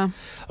you. Yeah.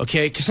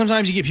 Okay. Because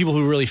sometimes you get people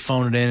who really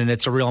phone it in and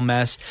it's a real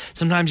mess.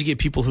 Sometimes you get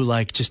people who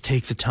like just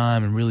take the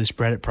time and really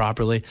spread it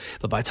properly.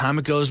 But by the time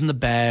it goes in the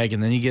bag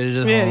and then you get it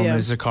at home,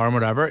 it's a car and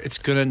whatever, it's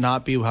going to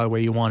not be the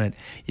way you want it.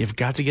 You've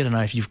got to get a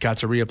knife. You've got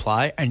to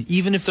reapply. And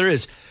even if there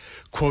is,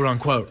 quote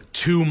unquote,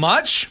 too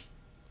much,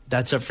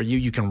 that's up for you.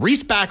 You can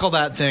re-spackle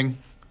that thing.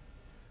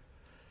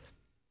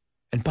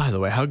 And by the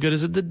way, how good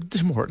is it that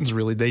Tim Hortons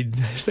really, they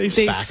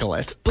spackle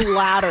it.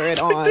 Splatter it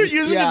on. They're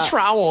using a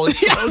trowel.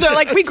 It's so they're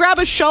like, we grab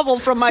a shovel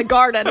from my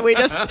garden and we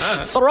just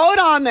throw it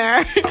on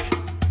there.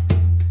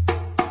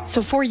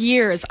 So for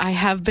years, I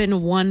have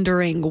been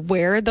wondering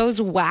where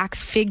those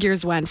wax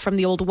figures went from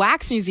the old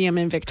wax museum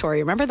in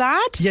Victoria. Remember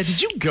that? Yeah.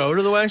 Did you go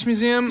to the wax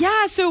museum?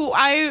 Yeah. So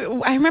I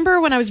remember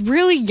when I was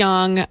really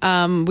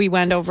young, we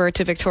went over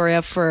to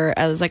Victoria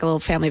as like a little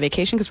family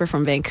vacation because we're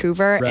from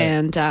Vancouver. Right.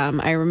 And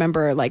I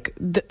remember like,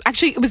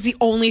 actually it was the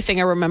only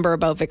thing I remember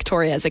about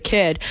Victoria as a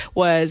kid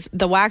was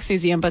the wax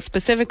museum, but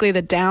specifically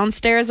the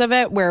downstairs of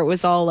it where it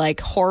was all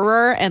like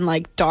horror and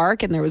like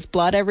dark and there was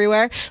blood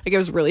everywhere. Like it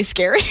was really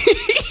scary.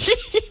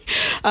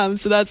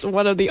 So that's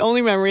one of the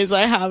only memories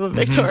I have of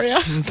Victoria.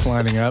 It's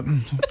lining up.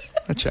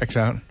 That checks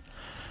out.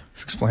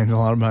 This explains a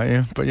lot about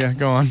you. But yeah,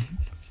 go on.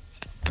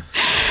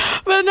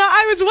 But no,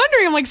 I was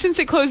wondering, I'm like, since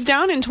it closed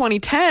down in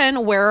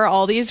 2010, where are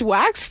all these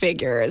wax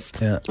figures?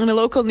 Yeah. And a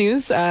local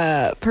news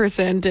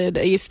person did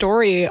a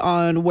story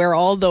on where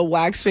all the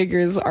wax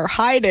figures are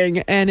hiding,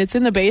 and it's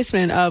in the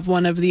basement of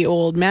one of the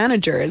old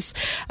managers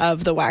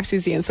of the wax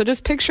museum. So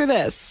just picture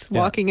this,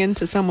 walking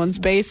into someone's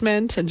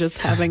basement and just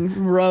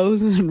having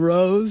rows and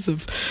rows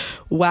of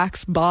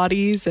wax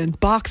bodies and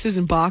boxes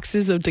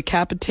of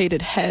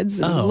decapitated heads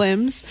and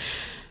limbs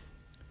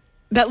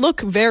that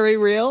look very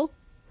real.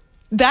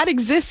 That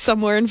exists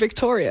somewhere in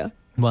Victoria.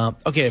 Well,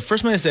 okay,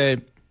 first I'm going to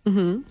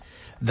say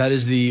that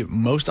is the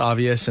most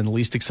obvious and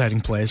least exciting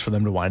place for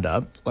them to wind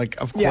up.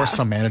 Like, of course,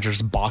 some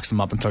managers boxed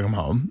them up and took them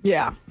home.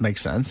 Yeah.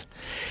 Makes sense.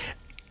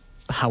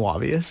 How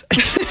obvious.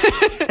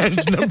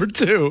 And number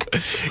 2,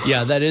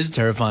 that is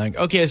terrifying.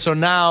 Okay, so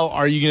now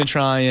are you going to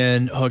try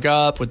and hook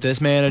up with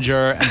this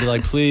manager and be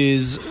like,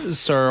 please,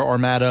 sir or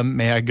madam,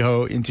 may I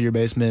go into your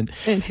basement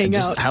and hang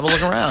out? Just have a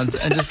look around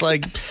and just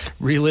like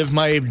relive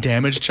my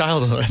damaged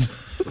childhood?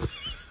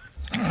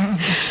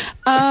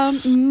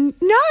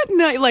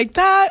 Not like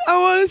that, I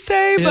want to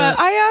say, but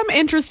I am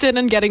interested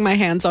in getting my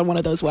hands on one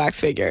of those wax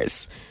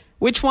figures.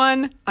 Which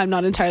one? I'm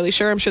not entirely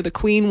sure. I'm sure the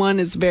Queen one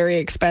is very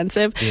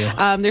expensive.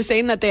 Yeah. They're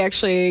saying that they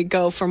actually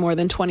go for more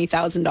than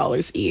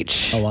 $20,000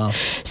 each. Oh, wow.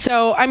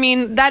 So, I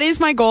mean, that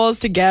is my goal, is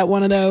to get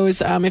one of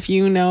those. If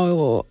you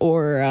know,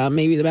 or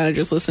maybe the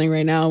manager's listening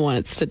right now and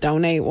wants to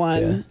donate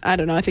one. Yeah. I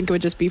don't know. I think it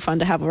would just be fun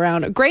to have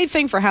around. A great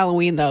thing for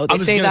Halloween, though. They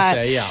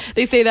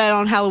say that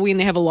on Halloween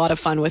they have a lot of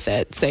fun with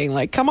it, saying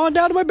like, come on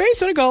down to my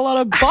basement. I got a lot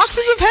of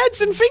boxes of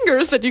heads and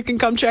fingers that you can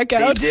come check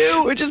out. They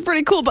do. Which is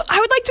pretty cool. But I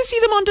would like to see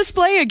them on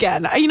display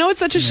again. You know, it's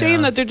such a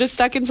shame that they're just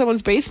stuck in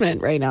someone's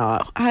basement right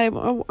now. I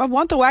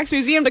want the wax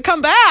museum to come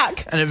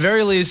back. And at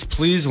very least,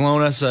 please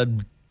loan us a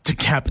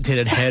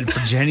decapitated head for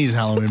Jenny's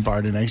Halloween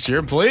party next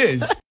year,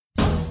 please.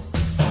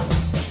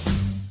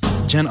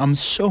 Jen, I'm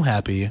so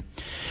happy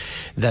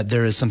that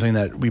there is something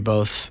that we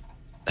both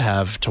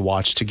have to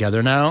watch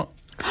together now.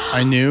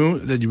 I knew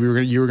that you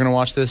were going to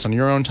watch this on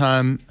your own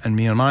time and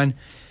me on mine.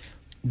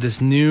 This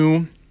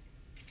new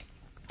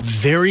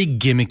very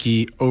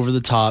gimmicky,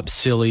 over-the-top,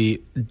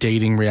 silly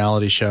dating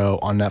reality show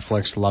on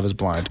Netflix, Love is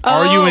Blind.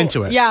 Are you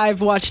into it? Yeah,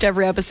 I've watched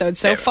every episode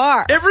so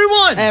far.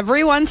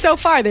 Everyone so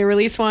far. They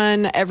release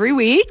one every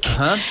week.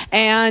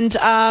 And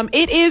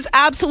it is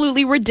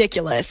absolutely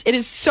ridiculous. It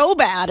is so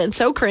bad and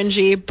so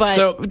cringy,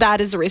 but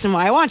that is the reason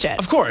why I watch it.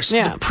 Of course.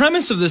 Yeah. The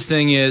premise of this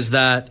thing is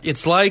that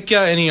it's like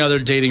any other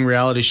dating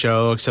reality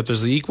show, except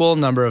there's the equal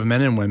number of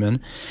men and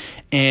women.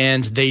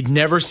 And they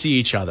never see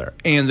each other.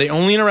 And the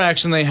only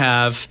interaction they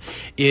have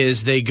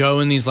is they go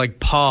in these like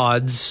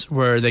pods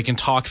where they can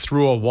talk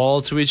through a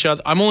wall to each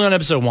other. I'm only on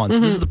episode 1, so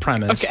this is the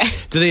premise. Okay.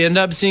 Do they end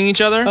up seeing each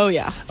other? Oh,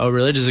 yeah. Oh,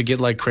 really? Does it get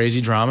like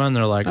crazy drama? And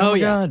they're like, oh,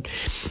 God.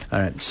 All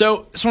right.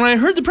 So when I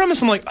heard the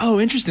premise, I'm like, oh,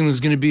 interesting.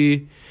 There's going to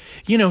be,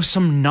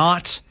 some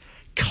not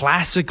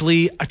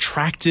classically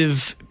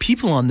attractive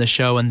people on the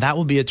show, and that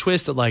will be a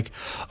twist that like,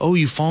 oh,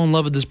 you fall in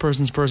love with this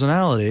person's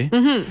personality,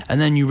 and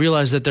then you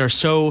realize that they're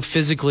so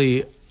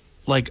physically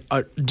like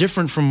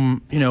different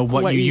from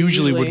what you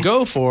usually would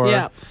go for,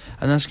 and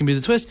that's gonna be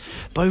the twist.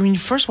 But when you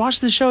first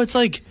watch this show, it's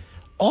like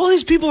all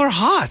these people are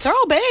hot. They're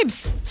all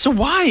babes. So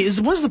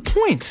what's the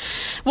point?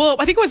 Well,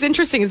 I think what's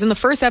interesting is in the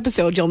first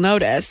episode you'll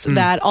notice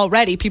that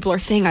already people are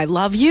saying I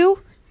love you,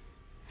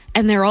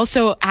 and they're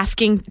also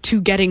asking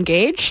to get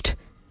engaged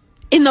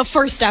in the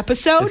first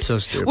episode. It's so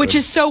stupid. Which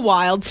is so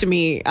wild to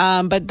me.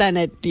 But then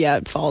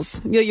it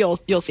falls. You'll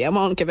see. I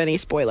won't give any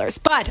spoilers.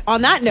 But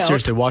on that note,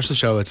 seriously, watch the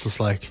show. It's just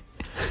like,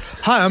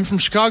 hi, I'm from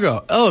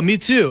Chicago. Oh, me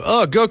too.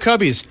 Oh, go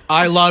Cubbies.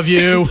 I love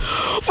you.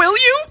 Will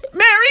you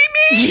marry me?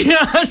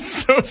 Yeah,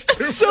 it's so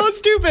stupid. So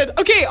stupid.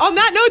 Okay, on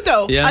that note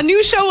though, a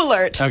new show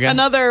alert. Okay.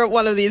 Another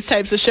one of these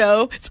types of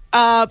show.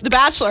 The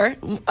Bachelor,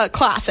 a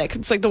classic.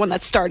 It's like the one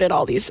that started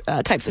all these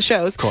types of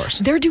shows. Of course.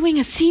 They're doing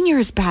a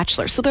seniors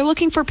Bachelor. So they're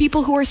looking for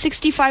people who are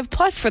 65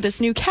 plus for this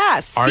new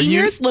cast.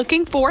 Seniors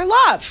looking for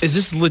love. Is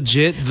this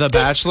legit The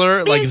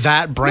Bachelor? Like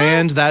that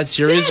brand, that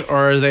series? Yes.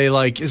 Or are they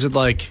like, is it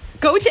like...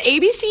 Go to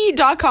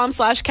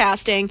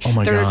abc.com/casting. Oh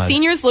my there God. are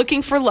seniors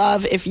looking for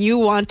love if you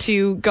want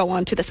to go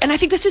on to this. And I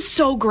think this is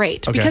so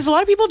great because a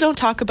lot of people don't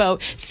talk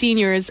about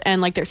seniors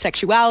and like their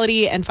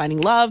sexuality and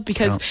finding love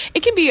because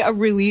it can be a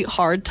really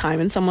hard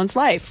time in someone's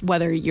life,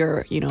 whether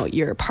your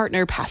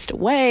partner passed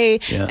away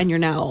and you're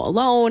now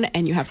alone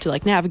and you have to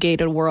like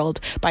navigate a world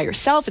by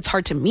yourself. It's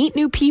hard to meet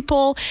new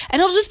people,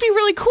 and it'll just be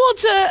really cool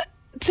to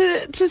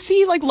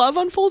see like love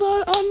unfold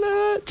on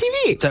the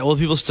TV. Well,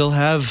 people still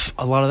have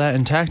a lot of that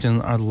intact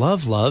and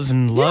love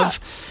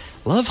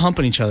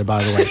humping each other,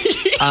 by the way.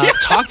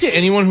 Talk to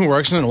anyone who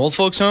works in an old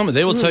folks home.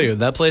 They will tell you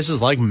that place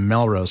is like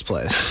Melrose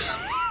Place.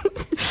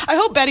 I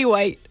hope Betty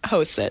White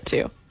hosts it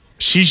too.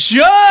 She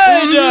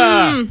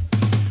should!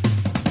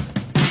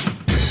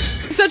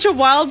 Such a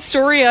wild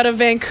story out of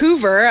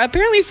Vancouver.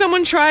 Apparently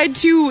someone tried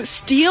to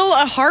steal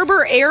a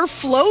Harbor Air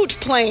float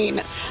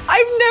plane.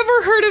 I've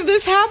never heard of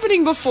this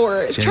happening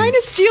before. Jane, trying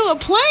to steal a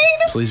plane?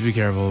 Please be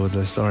careful with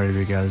this story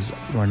because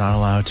we're not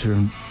allowed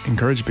to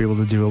encourage people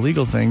to do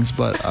illegal things,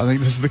 but I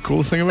think this is the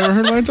coolest thing I've ever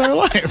heard in my entire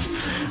life.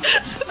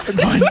 Who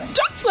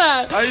does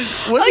that?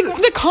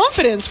 The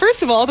confidence,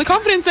 first of all, the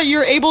confidence that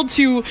you're able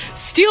to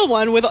steal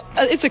one with,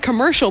 it's a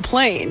commercial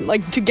plane,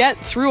 like to get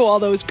through all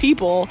those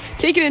people,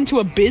 take it into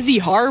a busy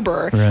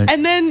harbor,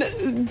 and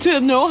then to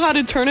know how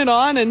to turn it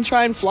on and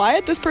try and fly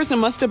it. This person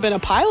must have been a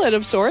pilot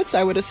of sorts,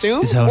 I would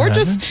assume, or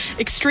just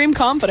extreme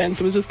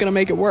confidence was just going to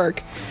make it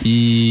work.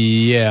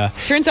 Yeah.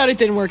 Turns out it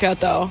didn't work out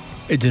though.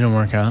 It didn't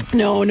work out.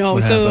 No.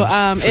 What So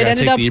happened? it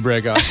ended up. The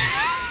e-brake off.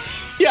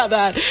 Yeah,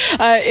 that.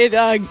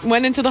 It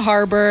went into the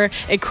harbor.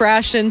 It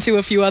crashed into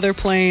a few other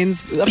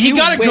planes. He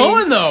got it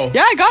going, though.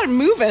 Yeah, I got it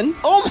moving.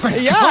 Oh,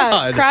 my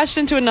God. Crashed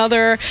into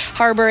another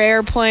Harbor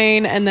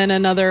airplane and then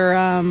another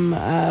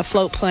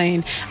float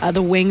plane.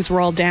 The wings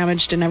were all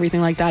damaged and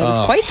everything like that. It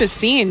was quite the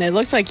scene. It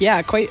looked like,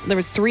 there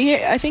was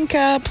 3, I think,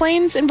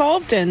 planes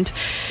involved, and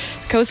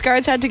Coast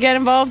Guards had to get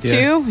involved,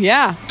 too.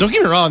 Yeah. Don't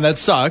get me wrong, that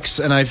sucks,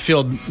 and I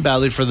feel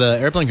badly for the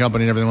airplane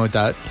company and everything like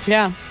that.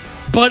 Yeah.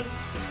 But...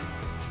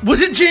 was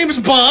it James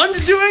Bond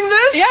doing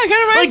this? Yeah, kind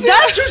of reminds me. Like,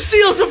 that's who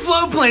steals a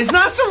float plane. It's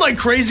not some, like,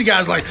 crazy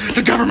guys like,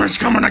 the government's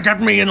coming to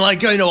get me, and,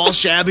 like, all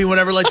shabby,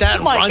 whatever, like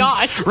that. Oh, my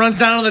God. Runs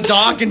down on the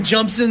dock and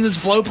jumps in this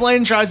float plane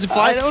and tries to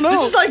fly. I don't know.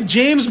 This is like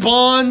James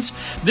Bond.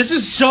 This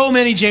is so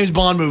many James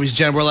Bond movies,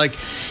 Jen, where, like,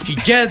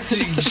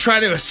 he's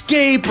trying to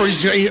escape, or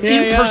he's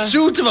in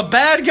pursuit of a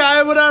bad guy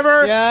or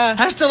whatever. Yeah.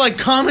 Has to, like,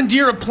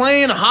 commandeer a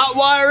plane,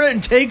 hotwire it,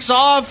 and takes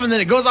off, and then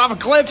it goes off a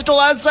cliff at the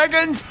last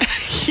second.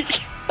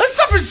 That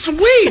stuff is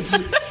sweet.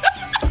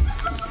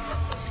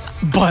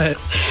 But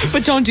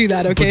don't do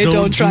that, okay? But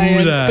don't try do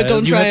it. that. But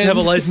don't you try have to have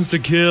a license to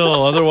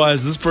kill,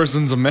 otherwise this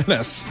person's a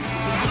menace.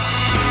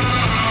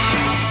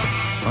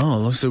 Oh,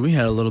 it looks like we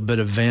had a little bit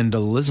of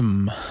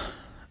vandalism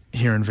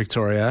here in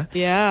Victoria.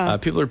 Yeah.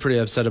 People are pretty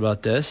upset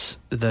about this,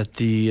 that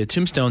the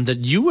tombstone that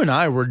you and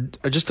I were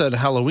just at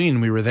Halloween,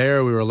 we were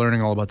there, we were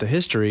learning all about the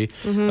history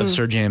of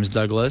Sir James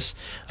Douglas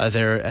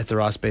there at the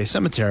Ross Bay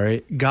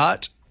Cemetery,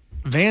 got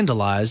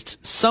vandalized.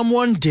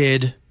 Someone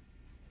did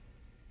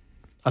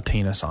a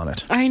penis on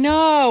it. I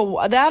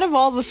know. That of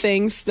all the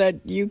things that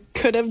you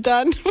could have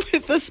done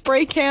with the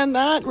spray can,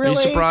 that really...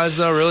 Are you surprised,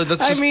 though? Really?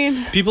 That's just... I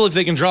mean... People, if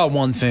they can draw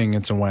one thing,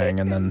 it's a wang,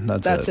 and then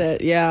that's it. That's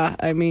it, yeah.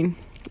 I mean...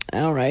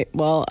 All right.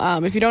 Well,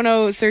 if you don't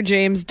know, Sir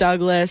James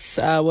Douglas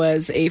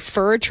was a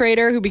fur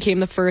trader who became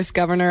the first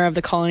governor of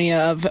the colony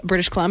of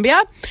British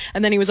Columbia.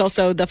 And then he was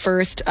also the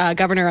first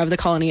governor of the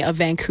colony of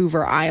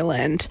Vancouver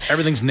Island.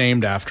 Everything's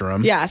named after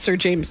him. Yeah, Sir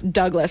James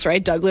Douglas,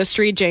 right? Douglas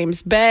Street,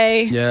 James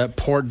Bay. Yeah,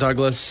 Port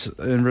Douglas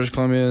in British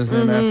Columbia is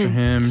named after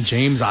him.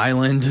 James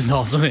Island is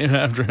also named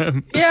after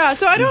him. Yeah,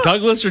 so I don't...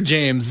 Douglas or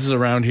James is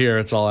around here.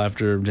 It's all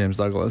after James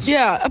Douglas.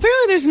 Yeah,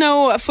 apparently there's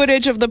no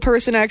footage of the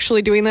person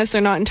actually doing this.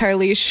 They're not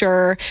entirely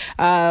sure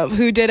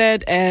who did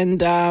it,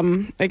 and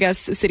I guess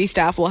city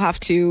staff will have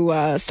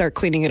to start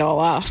cleaning it all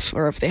off,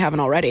 or if they haven't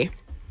already.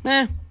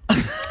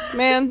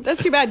 Man,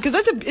 that's too bad,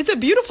 because it's a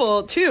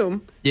beautiful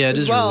tomb. Yeah, it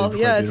is well.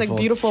 really yeah, beautiful. It's like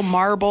beautiful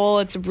marble.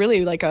 It's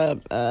really like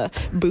a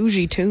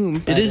bougie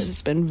tomb. It is.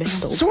 It's been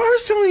vandalized. So I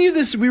was telling you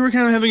this. We were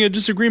kind of having a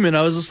disagreement.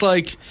 I was just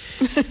like,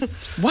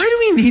 why do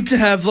we need to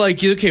have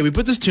like? Okay, we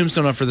put this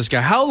tombstone up for this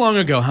guy. How long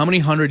ago? How many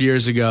hundred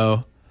years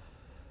ago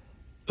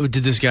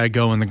did this guy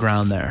go in the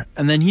ground there?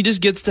 And then he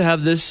just gets to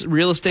have this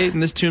real estate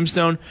and this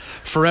tombstone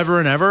forever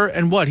and ever.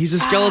 And what? He's a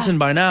skeleton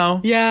by now.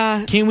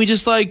 Yeah. Can't we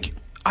just like?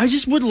 I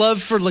just would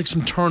love for like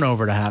some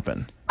turnover to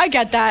happen. I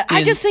get that.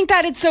 I just think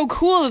that it's so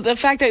cool, the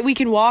fact that we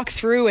can walk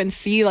through and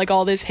see like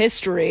all this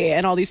history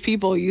and all these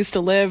people who used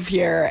to live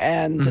here.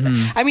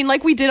 And I mean,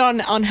 like we did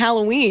on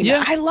Halloween.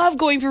 Yeah. I love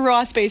going through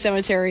Ross Bay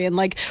Cemetery and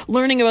like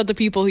learning about the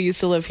people who used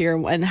to live here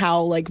and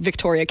how like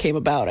Victoria came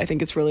about. I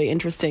think it's really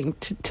interesting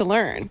to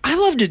learn. I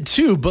loved it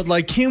too, but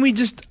like, can we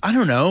just, I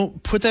don't know,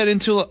 put that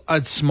into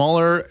a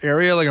smaller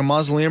area, like a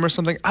mausoleum or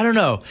something? I don't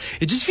know.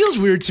 It just feels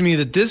weird to me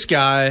that this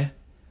guy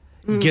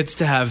gets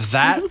to have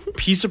that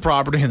piece of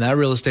property and that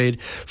real estate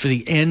for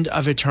the end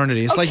of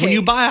eternity. It's like when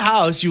you buy a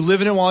house, you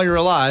live in it while you're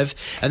alive,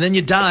 and then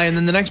you die, and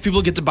then the next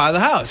people get to buy the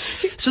house.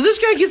 So this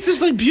guy gets this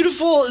like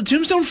beautiful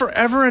tombstone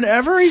forever and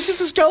ever. He's just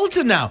a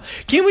skeleton now.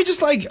 Can't we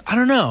just like, I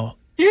don't know.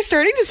 You're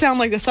starting to sound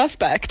like the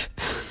suspect.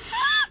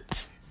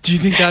 Do you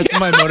think that's what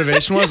my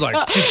motivation was?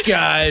 Like, this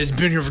guy's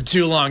been here for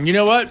too long. You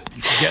know what?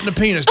 You're getting a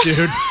penis,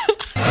 dude.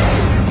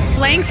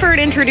 Langford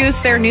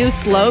introduced their new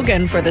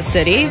slogan for the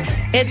city.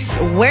 It's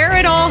where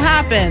it all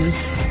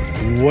happens.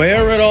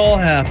 Where it all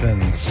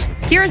happens.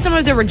 Here are some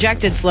of the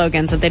rejected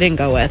slogans that they didn't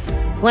go with.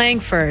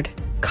 Langford,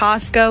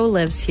 Costco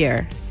lives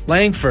here.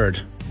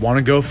 Langford, want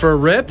to go for a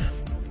rip?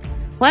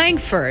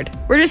 Langford,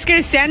 we're just going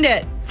to send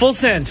it. Full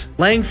send.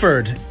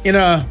 Langford, in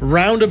a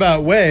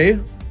roundabout way,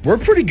 we're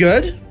pretty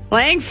good.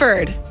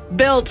 Langford,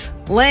 built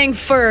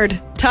Langford,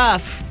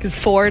 tough. Because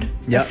Ford,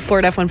 Yep.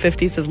 Ford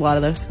F-150 says a lot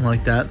of those. I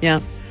like that. Yeah.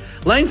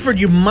 Langford,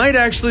 you might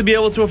actually be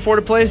able to afford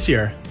a place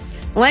here.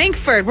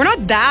 Langford, we're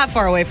not that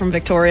far away from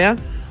Victoria.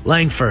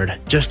 Langford,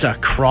 just a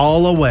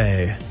crawl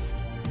away.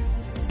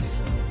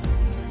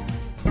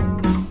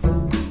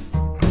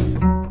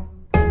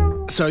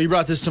 So you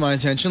brought this to my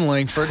attention.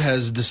 Langford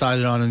has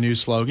decided on a new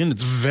slogan.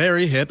 It's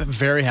very hip,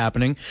 very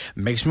happening.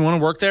 Makes me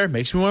want to work there.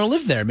 Makes me want to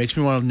live there. Makes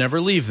me want to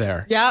never leave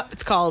there. Yeah,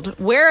 it's called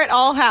Where It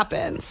All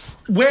Happens.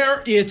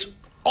 Where it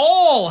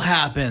all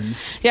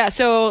happens. Yeah,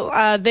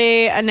 so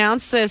they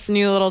announced this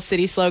new little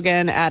city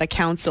slogan at a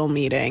council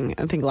meeting,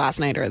 I think last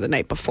night or the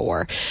night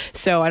before.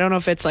 So I don't know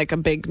if it's like a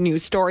big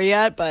news story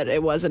yet, but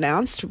it was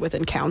announced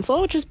within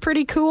council, which is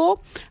pretty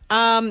cool.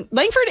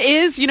 Langford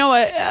is, you know,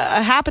 a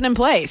happening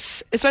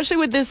place, especially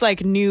with this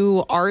like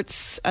new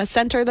arts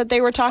center that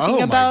they were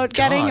talking about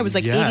getting. It was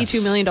like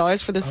 $82 million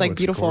for this like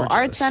beautiful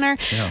art center.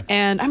 Yeah.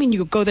 And I mean,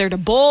 you go there to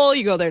bowl,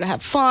 you go there to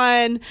have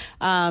fun.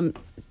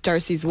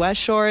 Darcy's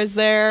West Shore is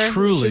there.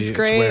 Truly, it's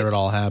great. It's where it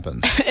all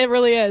happens. It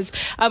really is.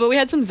 But we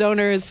had some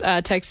zoners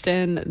text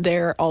in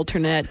their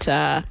alternate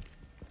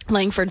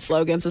Langford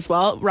slogans as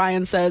well.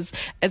 Ryan says,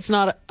 it's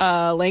not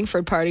a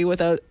Langford party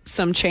without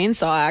some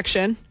chainsaw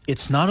action.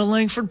 It's not a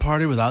Langford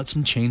party without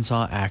some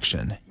chainsaw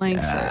action.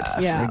 Langford,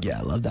 yeah. Yeah,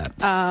 I love that.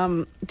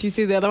 Do you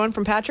see the other one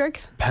from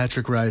Patrick?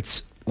 Patrick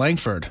writes,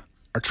 Langford,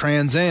 our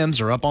Trans Ams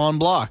are up on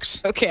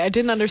blocks. Okay, I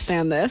didn't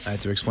understand this. I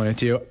had to explain it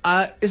to you.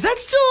 Is that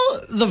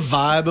still the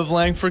vibe of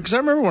Langford? Because I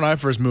remember when I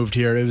first moved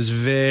here, it was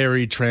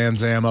very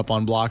Trans Am up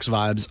on blocks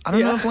vibes. I don't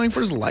know if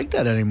Langford's like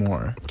that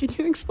anymore. Can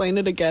you explain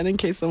it again in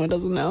case someone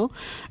doesn't know?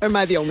 Or am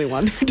I the only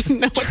one who didn't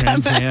know what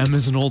Trans that meant? Am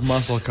is an old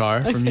muscle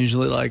car from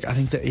usually like, I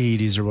think the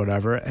 80s or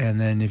whatever. And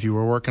then if you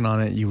were working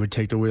on it, you would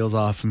take the wheels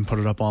off and put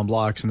it up on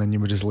blocks, and then you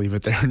would just leave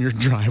it there in your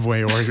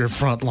driveway or your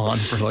front lawn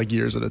for like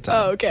years at a time.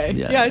 Oh, okay.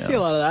 Yeah, I see a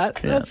lot of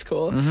that. Yeah. That's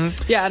cool.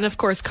 Yeah, and of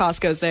course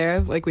Costco's there,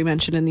 like we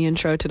mentioned in the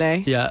intro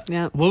today. Yeah.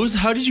 Yeah.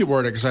 How did you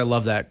word it? Because I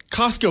love that.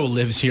 Costco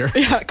lives here.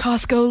 Yeah,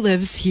 Costco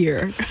lives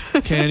here.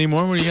 Okay, any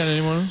more? What do you got?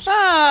 Any more?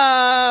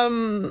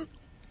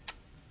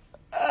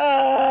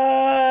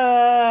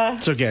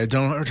 It's okay.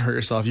 Don't hurt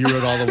yourself. You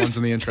wrote all the ones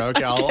in the intro.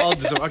 Okay, I'll do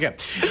some. Okay.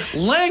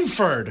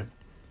 Langford.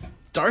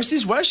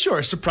 Darcy's West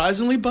Shore,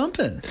 surprisingly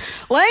bumping.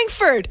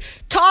 Langford,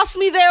 toss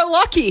me there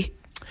lucky.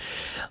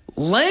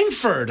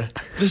 Langford,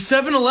 the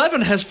 7-Eleven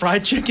has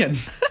fried chicken.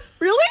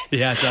 Really?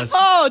 Yeah, it does.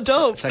 Oh,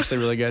 dope. It's actually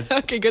really good.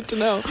 Okay, good to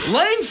know.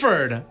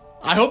 Langford!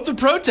 I hope the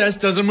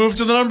protest doesn't move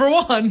to the number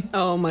 1.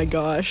 Oh my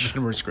gosh.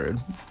 And we're screwed.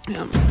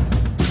 Yeah.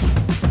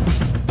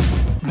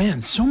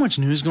 Man, so much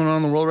news going on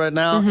in the world right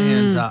now,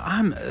 and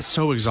I'm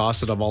so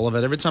exhausted of all of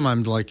it. Every time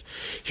I'm like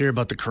hear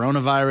about the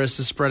coronavirus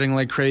is spreading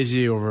like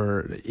crazy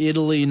over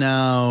Italy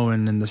now,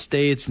 and in the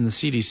States, and the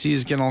CDC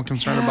is getting all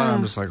concerned about it.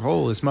 I'm just like,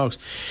 holy smokes!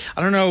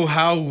 I don't know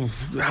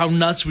how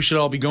nuts we should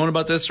all be going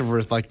about this, or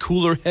if like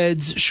cooler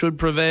heads should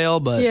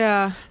prevail,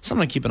 but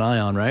something to keep an eye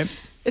on, right?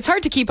 It's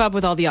hard to keep up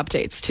with all the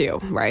updates too,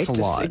 right? It's a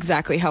lot.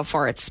 Exactly how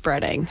far it's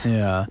spreading.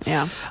 Yeah.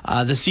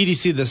 The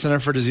CDC, the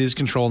Center for Disease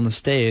Control in the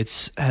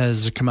States,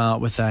 has come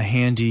out with a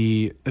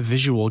handy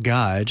visual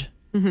guide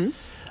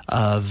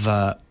of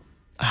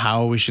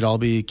how we should all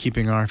be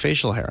keeping our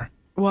facial hair.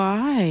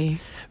 Why?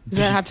 Does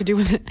that have to do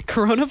with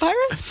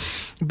coronavirus?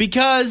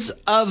 Because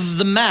of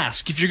the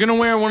mask. If you're going to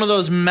wear one of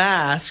those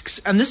masks,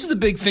 and this is the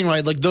big thing,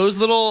 right? Like those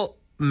little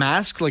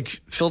masks,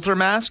 like filter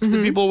masks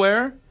that people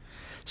wear,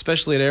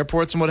 especially at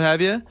airports and what have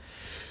you.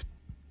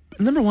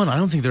 Number one, I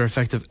don't think they're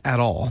effective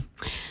at all.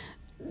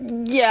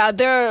 Yeah,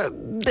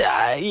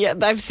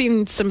 I've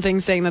seen some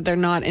things saying that they're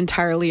not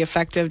entirely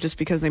effective just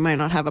because they might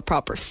not have a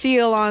proper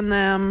seal on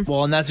them.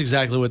 Well, and that's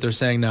exactly what they're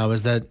saying now,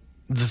 is that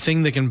the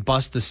thing that can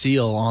bust the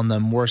seal on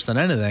them worse than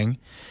anything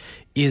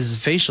is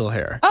facial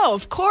hair. Oh,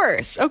 of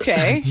course.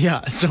 Okay.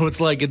 Yeah, so it's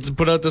like it's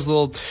put out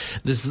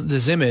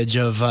this image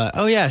of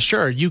oh yeah,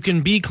 sure, you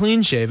can be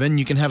clean shaven,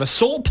 you can have a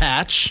soul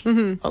patch.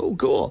 Oh,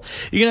 cool.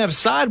 You can have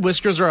side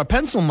whiskers or a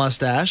pencil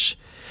mustache,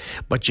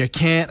 but you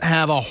can't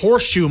have a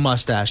horseshoe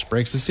mustache.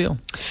 Breaks the seal.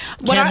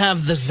 Can't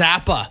have the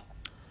Zappa.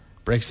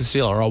 Breaks the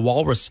seal. Or a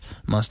walrus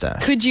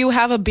mustache. Could you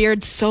have a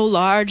beard so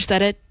large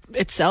that it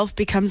itself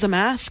becomes a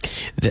mask?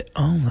 That's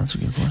a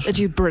good question. That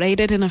you braid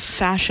it in a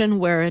fashion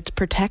where it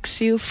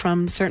protects you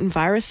from certain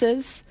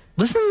viruses?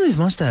 Listen to these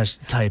mustache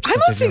types. I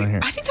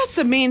think that's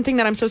the main thing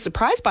that I'm so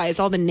surprised by is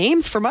all the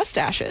names for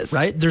mustaches.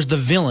 Right? There's the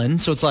villain.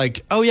 So it's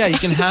like, oh yeah, you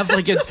can have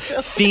like a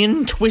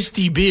thin,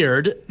 twisty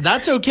beard.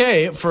 That's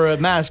okay for a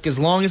mask as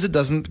long as it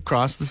doesn't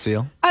cross the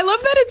seal. I love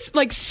that it's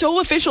like so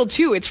official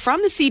too. It's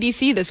from the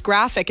CDC, this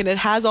graphic, and it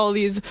has all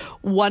these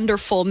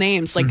wonderful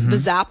names like the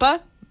Zappa.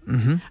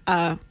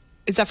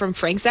 Is that from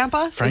Frank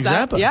Zappa?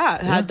 Zappa.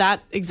 Yeah, had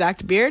that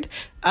exact beard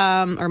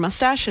or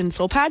mustache and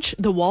soul patch.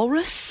 The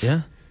walrus.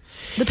 Yeah.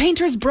 The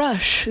painter's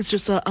brush is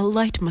just a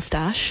light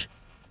mustache.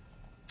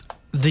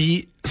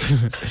 The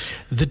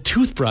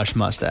toothbrush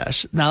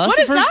mustache. Now that's what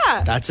is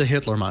that? That's a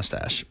Hitler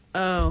mustache.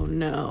 Oh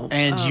no.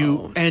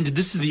 And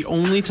this is the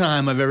only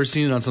time I've ever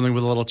seen it on something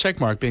with a little check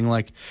mark being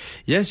like,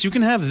 yes, you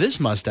can have this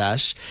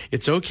mustache.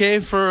 It's okay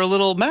for a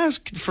little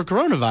mask for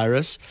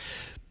coronavirus.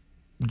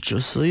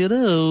 Just so you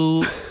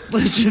know,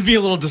 there should be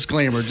a little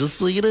disclaimer. Just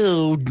so you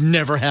know,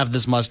 never have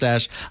this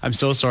mustache. I'm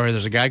so sorry.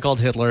 There's a guy called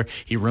Hitler.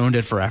 He ruined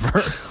it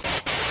forever.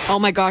 Oh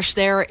my gosh,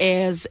 there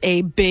is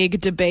a big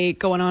debate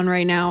going on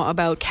right now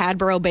about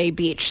Cadborough Bay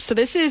Beach. So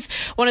this is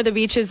one of the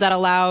beaches that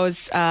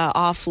allows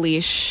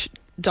off-leash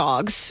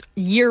dogs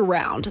year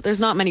round. There's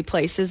not many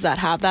places that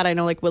have that. I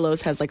know like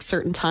Willows has like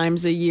certain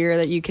times a year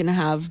that you can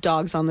have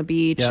dogs on the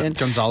beach. Yeah, and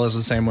Gonzales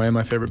the same way,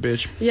 my favorite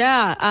beach.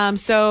 Yeah.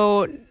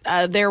 So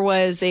there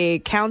was a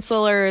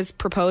counselor's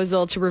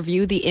proposal to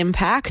review the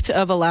impact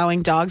of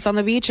allowing dogs on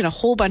the beach, and a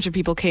whole bunch of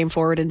people came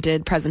forward and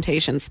did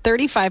presentations.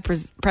 35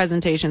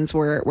 presentations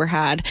were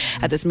had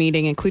at this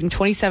meeting, including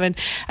 27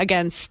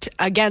 against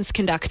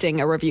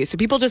conducting a review. So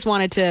people just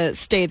wanted to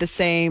stay the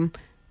same.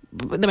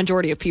 The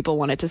majority of people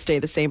wanted to stay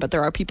the same, but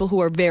there are people who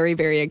are very,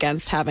 very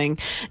against having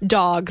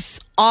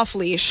dogs off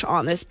leash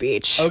on this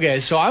beach.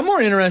 Okay, so I'm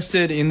more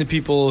interested in the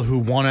people who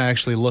want to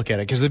actually look at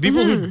it, because the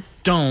people who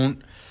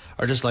don't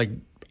are just like,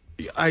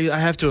 I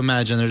have to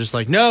imagine they're just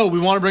like, no, we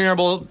want to bring our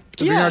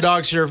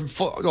dogs here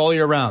all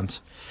year round.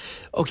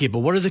 Okay, but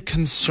what are the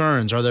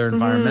concerns? Are there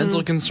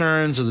environmental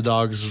concerns? Are the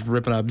dogs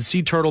ripping up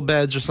sea turtle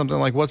beds or something?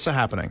 Like, what's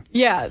happening?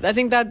 Yeah, I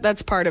think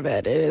that's part of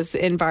it. It is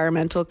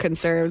environmental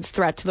concerns,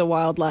 threat to the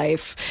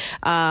wildlife,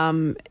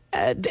 having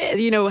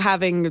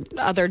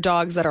other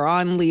dogs that are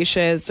on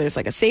leashes. There's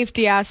like a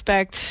safety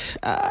aspect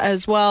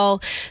as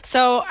well.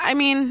 So, I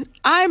mean,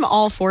 I'm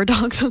all for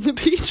dogs on the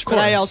beach, but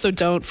I also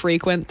don't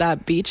frequent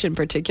that beach in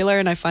particular.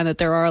 And I find that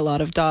there are a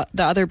lot of the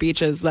other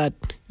beaches that,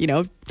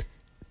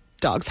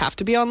 dogs have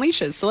to be on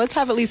leashes. So let's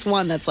have at least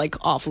one that's like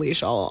off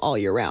leash all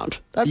year round.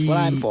 That's what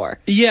I'm for.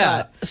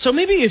 Yeah. So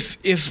maybe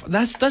if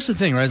that's the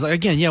thing, right? It's like,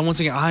 again, once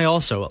again, I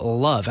also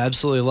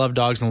absolutely love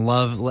dogs and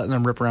love letting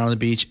them rip around on the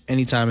beach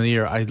any time of the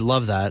year. I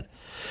love that.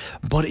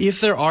 But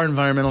if there are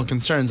environmental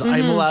concerns,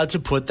 I'm allowed to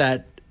put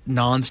that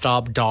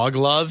nonstop dog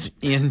love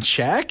in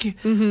check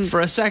for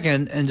a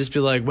second and just be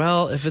like,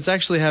 well, if it's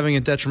actually having a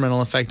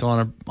detrimental effect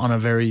on a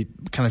very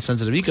kind of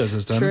sensitive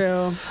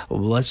ecosystem,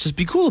 let's just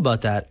be cool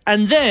about that.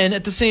 And then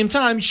at the same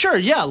time, sure,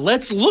 yeah,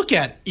 let's look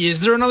at,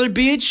 is there another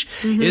beach?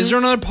 Is there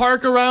another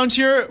park around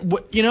here,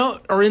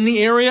 or in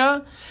the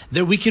area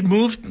that we could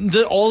move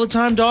the all the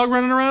time dog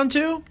running around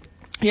to?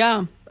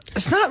 Yeah.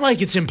 It's not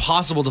like it's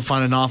impossible to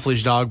find an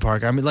off-leash dog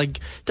park. I mean, like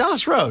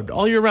Dallas Road,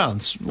 all year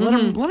round. Let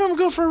them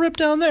go for a rip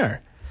down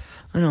there.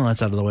 I know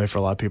that's out of the way for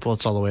a lot of people.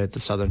 It's all the way at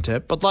the southern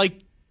tip. But, like,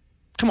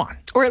 come on.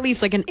 Or at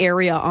least, like, an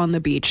area on the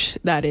beach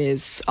that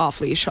is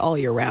off-leash all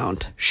year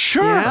round.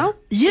 Sure. You know?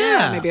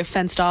 Yeah. Maybe a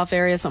fenced-off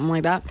area, something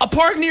like that. A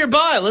park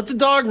nearby. Let the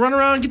dog run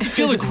around and get to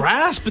feel the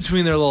grass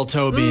between their little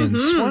toe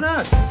beans. Why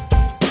not?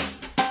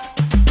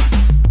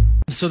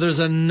 So there's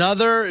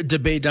another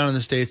debate down in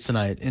the States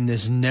tonight in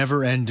this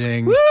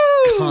never-ending,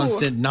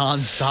 constant,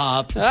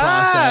 non-stop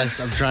process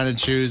of trying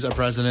to choose a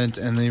president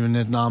and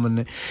even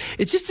nominate.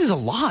 It just is a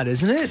lot,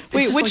 isn't it?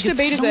 Wait, which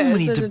debate is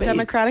it? Is it a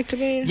Democratic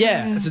debate?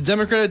 Yeah, it's a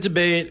Democratic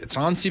debate. It's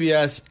on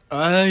CBS.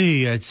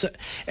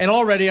 And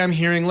already I'm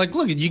hearing, like,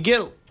 look, you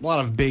get a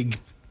lot of big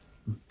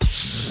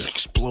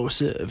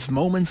explosive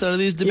moments out of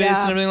these debates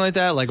and everything like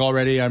that. Like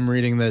already I'm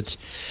reading that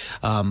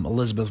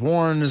Elizabeth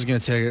Warren is going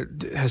to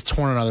has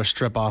torn another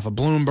strip off of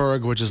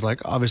Bloomberg, which is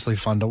like obviously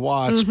fun to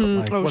watch, but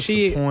like what's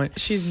the point?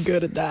 She's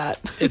good at that.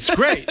 It's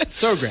great. It's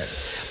so great.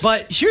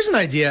 But here's an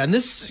idea, and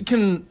this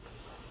can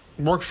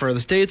work for the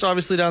States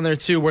obviously down there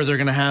too, where they're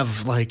going to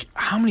have like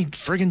how many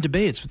friggin'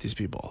 debates with these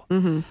people?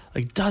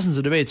 Like dozens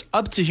of debates,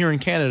 up to here in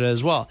Canada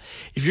as well.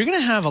 If you're going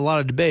to have a lot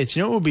of debates,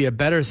 you know what would be a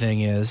better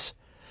thing is,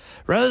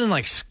 rather than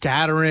like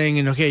scattering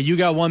and, okay, you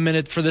got 1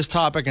 minute for this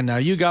topic and now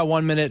you got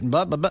 1 minute and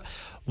blah, blah, blah.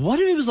 What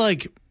if it was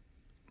like,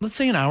 let's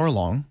say an hour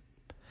long,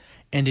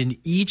 and in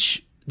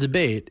each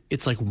debate,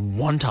 it's like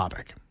one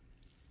topic.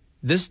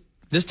 This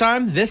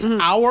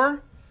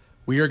hour,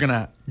 we are going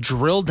to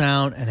drill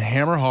down and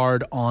hammer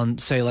hard on,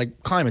 say,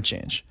 like climate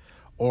change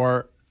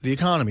or the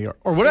economy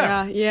or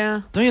whatever.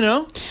 Yeah. Don't you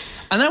know?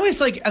 And that way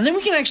it's like, and then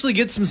we can actually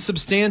get some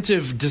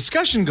substantive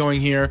discussion going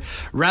here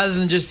rather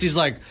than just these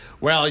like,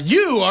 well,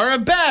 you are a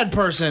bad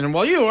person.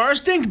 Well, you are a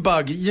stink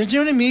bug. You know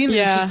what I mean?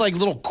 Yeah. It's just like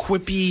little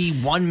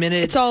quippy 1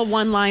 minute. It's all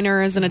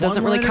one-liners and it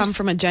doesn't really come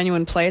from a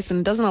genuine place and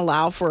it doesn't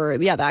allow for,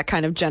 that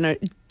kind of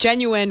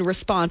genuine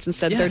response.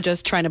 Instead, they're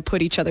just trying to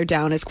put each other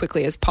down as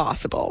quickly as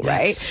possible,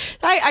 right?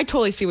 I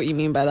totally see what you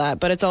mean by that.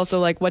 But it's also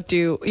like,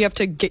 you have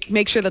to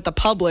make sure that the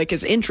public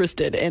is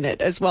interested in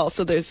it as well.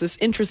 So there's this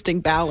interesting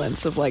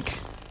balance of like,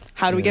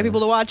 how do we get people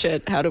to watch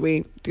it? How do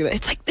we do that?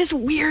 It's like this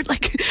weird,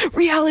 like,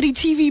 reality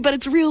TV, but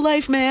it's real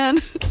life, man.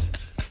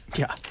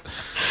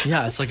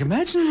 Yeah, it's like,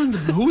 imagine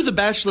who the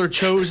Bachelor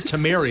chose to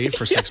marry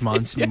for 6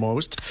 months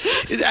most.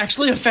 It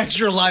actually affects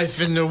your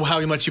life and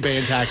how much you pay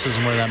in taxes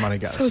and where that money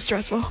goes. So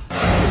stressful.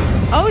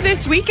 Oh,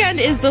 this weekend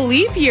is the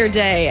leap year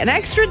day, an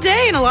extra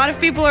day, and a lot of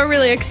people are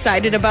really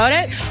excited about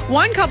it.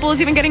 One couple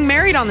is even getting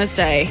married on this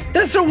day.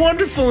 That's so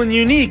wonderful and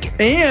unique.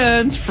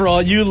 And for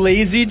all you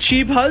lazy,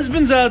 cheap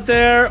husbands out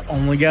there,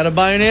 only gotta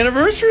buy an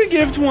anniversary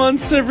gift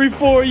once every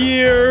 4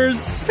 years.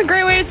 It's a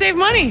great way to save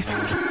money.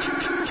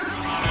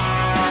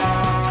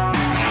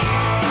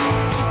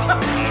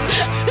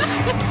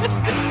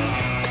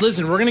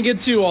 Listen, we're going to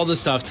get to all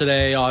this stuff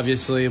today,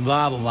 obviously,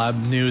 blah, blah, blah,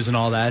 news and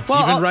all that.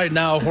 Well, even right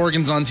now,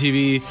 Horgan's on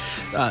TV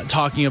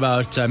talking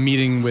about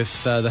meeting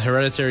with the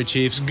hereditary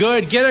chiefs.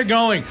 Good, get it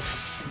going.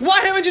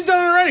 Why haven't you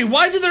done it already?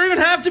 Why did there even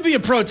have to be a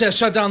protest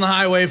shut down the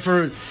highway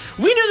for...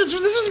 We knew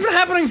this has been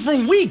happening for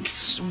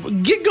weeks.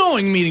 Get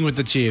going meeting with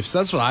the chiefs.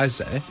 That's what I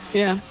say.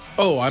 Yeah.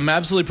 Oh, I'm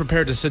absolutely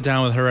prepared to sit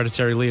down with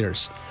hereditary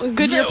leaders.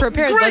 Good, you're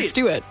prepared. Great. Let's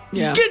do it.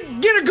 Yeah. Get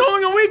it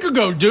going a week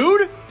ago,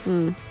 dude.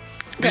 Okay.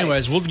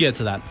 Anyways, we'll get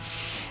to that.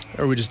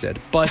 Or we just did.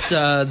 But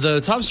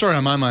the top story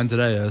on my mind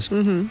today is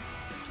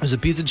there's a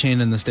pizza chain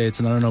in the States,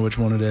 and I don't know which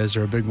one it is,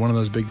 or one of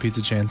those big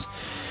pizza chains,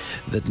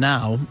 that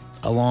now,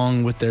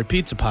 along with their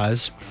pizza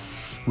pies,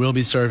 will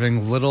be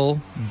serving little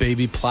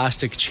baby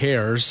plastic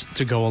chairs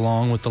to go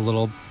along with the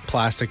little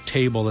plastic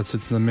table that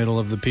sits in the middle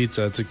of the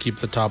pizza to keep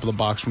the top of the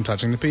box from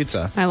touching the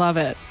pizza. I love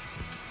it.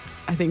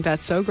 I think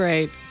that's so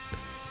great.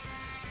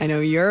 I know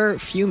you're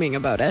fuming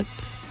about it.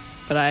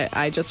 But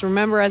I just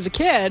remember as a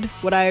kid,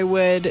 what I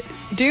would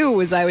do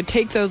was I would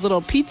take those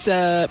little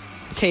pizza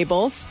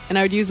tables and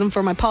I would use them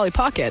for my Polly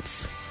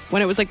Pockets.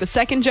 When it was like the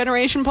second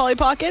generation Polly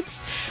Pockets,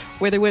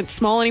 where they weren't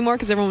small anymore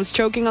because everyone was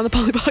choking on the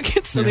Polly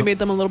Pockets, so they made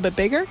them a little bit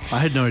bigger. I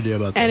had no idea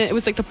about this. And it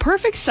was like the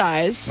perfect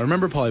size. I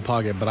remember Polly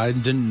Pocket, but I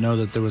didn't know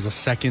that there was a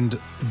second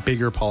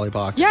bigger Polly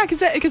Pocket. Yeah,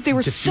 because they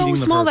were so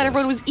small that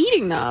everyone was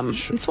eating them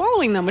and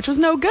swallowing them, which was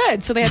no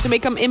good. So they had to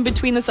make them in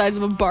between the size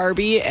of a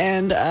Barbie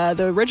and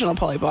the original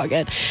Polly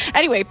Pocket.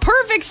 Anyway,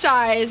 perfect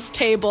size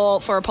table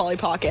for a Polly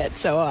Pocket.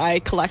 So I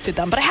collected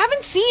them. But I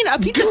haven't seen a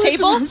pizza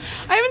table.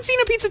 I haven't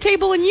seen a pizza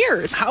table in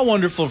years. How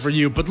wonderful for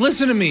you. But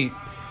listen to me.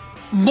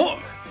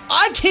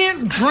 I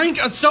can't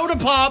drink a soda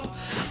pop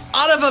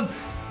out of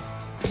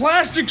a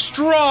plastic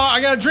straw.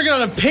 I gotta drink it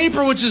out of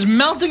paper, which is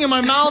melting in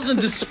my mouth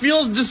and just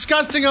feels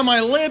disgusting on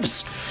my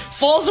lips.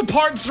 Falls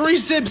apart 3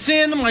 sips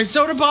in, my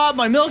soda pop,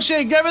 my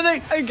milkshake,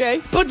 everything.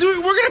 Okay. But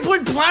we're gonna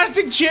put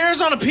plastic chairs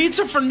on a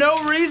pizza for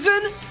no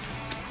reason?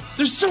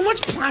 There's so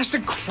much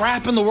plastic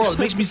crap in the world. It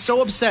makes me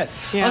so upset.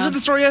 Yeah. I was at the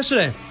store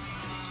yesterday.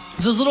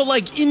 Those little,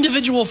 like,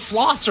 individual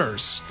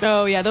flossers.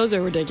 Oh, yeah, those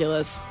are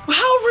ridiculous.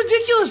 How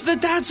ridiculous that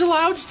that's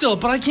allowed still,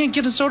 but I can't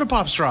get a soda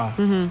pop straw.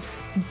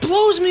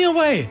 blows me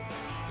away.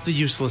 The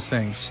useless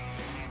things.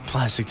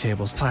 Plastic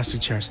tables,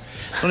 plastic chairs.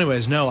 So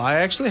anyways, no, I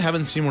actually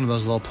haven't seen one of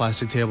those little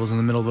plastic tables in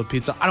the middle of a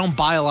pizza. I don't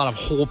buy a lot of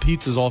whole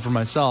pizzas all for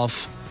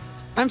myself.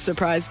 I'm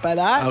surprised by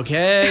that.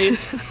 Okay.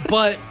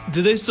 But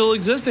do they still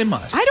exist? They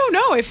must. I don't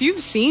know. If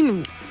you've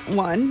seen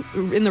one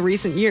in the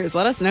recent years,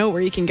 let us know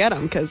where you can get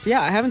them. Because,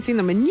 yeah, I haven't seen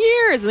them in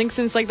years. I think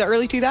since like the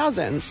early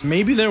 2000s.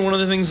 Maybe they're one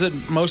of the things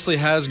that mostly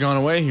has gone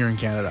away here in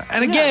Canada.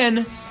 And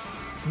again...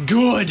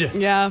 Good.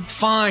 Yeah.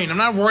 Fine. I'm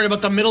not worried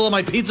about the middle of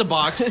my pizza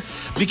box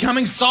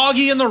becoming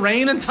soggy in the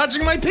rain and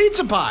touching my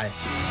pizza pie.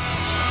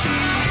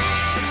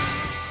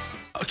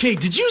 Okay,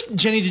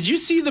 Jenny, did you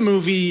see the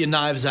movie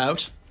Knives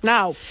Out?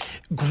 No.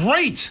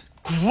 Great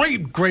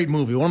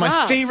movie. One of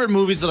my favorite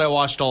movies that I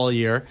watched all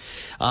year.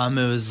 It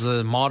was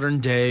a modern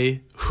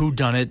day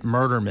whodunit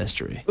murder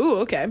mystery.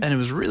 Ooh, okay. And it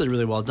was really,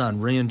 really well done.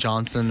 Rian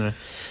Johnson,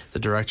 the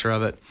director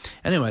of it.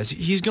 Anyways,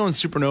 he's going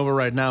supernova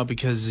right now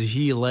because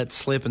he let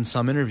slip in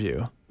some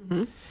interview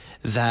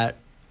that,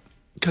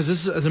 because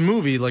this is a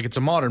movie, like it's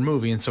a modern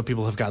movie, and so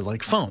people have got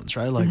like phones,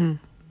 right? Like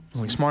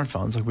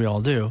smartphones, like we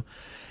all do.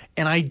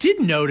 And I did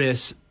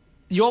notice,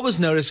 you always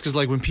notice, because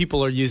like when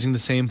people are using the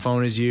same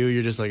phone as you,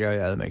 you're just like, oh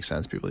yeah, that makes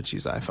sense. People that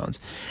use iPhones.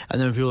 And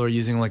then when people are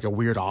using like a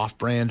weird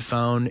off-brand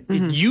phone,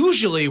 it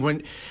usually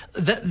when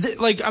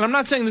like, and I'm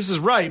not saying this is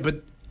right,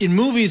 but in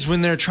movies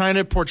when they're trying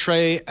to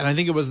portray, and I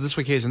think it was this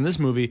case in this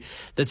movie,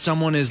 that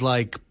someone is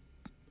like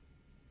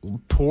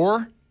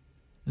poor,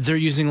 they're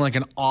using like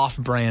an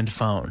off-brand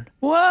phone.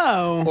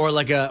 Whoa.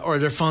 Or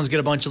their phones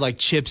get a bunch of like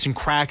chips and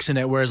cracks in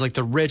it, whereas like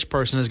the rich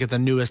person has got the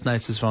newest,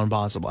 nicest phone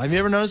possible. Have you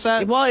ever noticed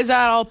that? Well, is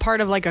that all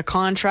part of like a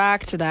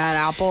contract that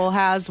Apple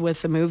has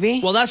with the movie?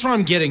 Well, that's what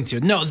I'm getting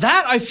to. No,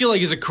 that I feel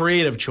like is a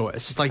creative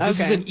choice. It's like, this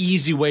is an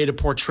easy way to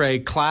portray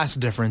class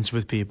difference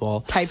with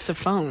people. Types of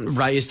phones.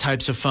 Right, is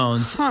types of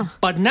phones. Huh.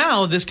 But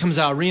now this comes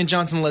out, Rian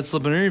Johnson let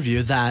slip in an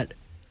interview that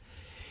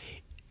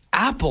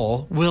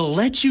Apple will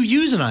let you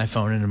use an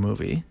iPhone in a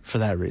movie for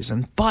that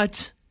reason,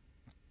 but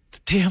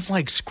they have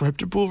like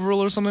script approval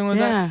or something like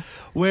that,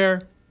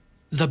 where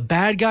the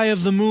bad guy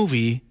of the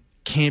movie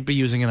can't be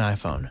using an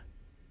iPhone.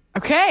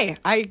 Okay,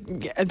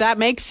 that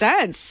makes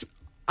sense.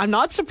 I'm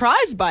not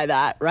surprised by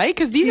that, right?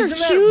 Because these Isn't are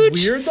that huge.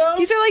 weird, though?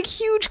 These are like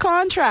huge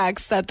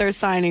contracts that they're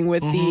signing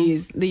with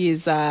these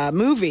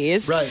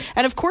movies, Right?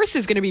 And of course,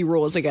 there's going to be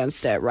rules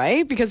against it,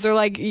 right? Because they're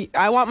like,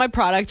 I want my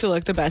product to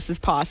look the best as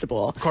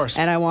possible, of course,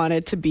 and I want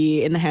it to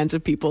be in the hands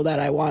of people that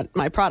I want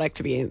my product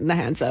to be in the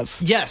hands of.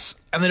 Yes.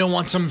 And they don't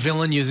want some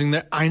villain using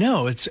their... I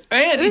know. It's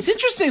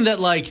interesting that,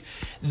 like,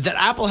 that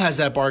Apple has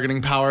that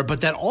bargaining power,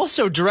 but that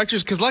also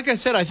directors... Because, like I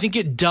said, I think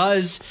it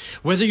does,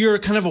 whether you're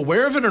kind of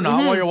aware of it or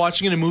not while you're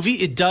watching in a movie,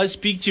 it does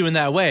speak to you in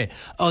that way.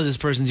 Oh, this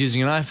person's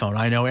using an iPhone.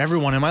 I know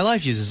everyone in my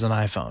life uses an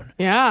iPhone.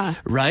 Yeah.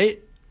 Right?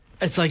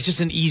 It's like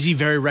just an easy,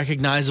 very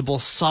recognizable,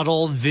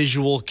 subtle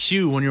visual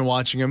cue when you're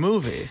watching a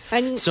movie.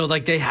 And so,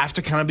 like, they have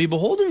to kind of be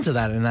beholden to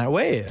that in that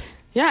way.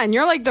 Yeah, and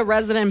you're like the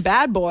resident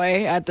bad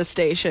boy at the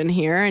station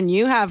here, and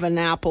you have an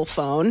Apple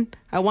phone.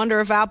 I wonder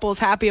if Apple's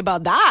happy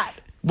about that.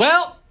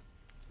 Well,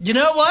 you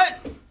know what?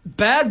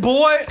 Bad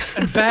boy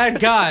and bad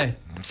guy.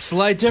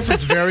 Slight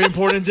difference, very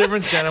important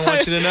difference, Jen. I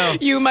want you to know.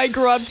 You might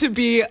grow up to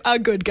be a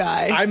good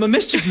guy. I'm a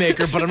mischief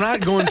maker, but I'm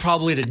not going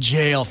probably to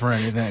jail for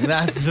anything.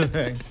 That's the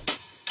thing.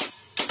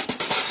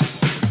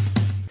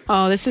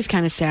 Oh, this is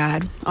kind of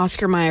sad.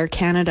 Oscar Mayer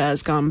Canada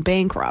has gone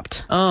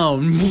bankrupt.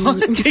 Oh, what?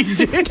 They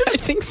did? I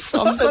think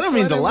so. I don't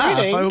mean to laugh.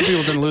 I hope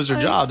people didn't lose their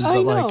jobs.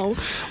 But like,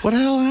 what the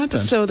hell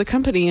happened? So the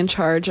company in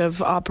charge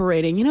of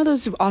operating, you know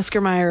those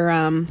Oscar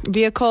Mayer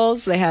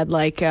vehicles? They had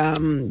like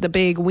the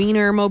big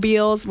wiener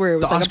mobiles where it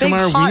was the like Oscar a big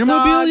Mayer hot wiener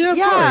dog. mobile? Yeah, of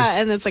course.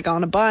 And it's like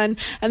on a bun.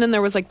 And then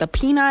there was like the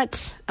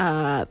peanut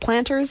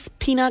Planters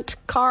peanut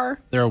car.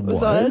 There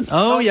was?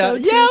 Oh, yeah.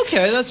 Yeah,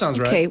 okay. That sounds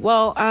right. Okay,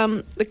 well,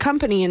 the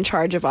company in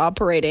charge of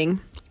operating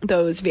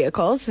those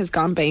vehicles has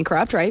gone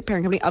bankrupt, right?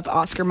 Parent company of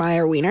Oscar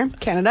Mayer Wiener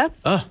Canada.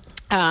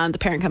 The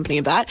parent company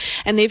of that.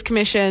 And they've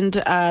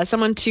commissioned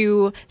someone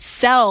to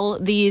sell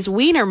these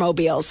Wiener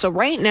mobiles. So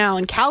right now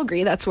in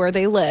Calgary, that's where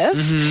they live,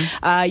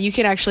 you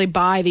can actually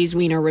buy these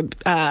Wiener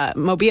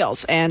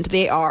mobiles, and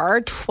they are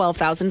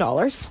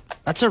 $12,000.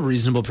 That's a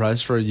reasonable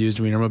price for a used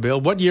Wiener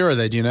mobile. What year are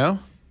they? Do you know?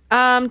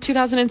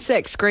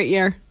 2006. Great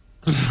year.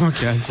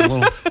 Okay, it's a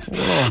little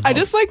I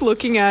just like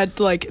looking at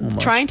like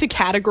trying to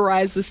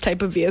categorize this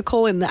type of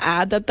vehicle in the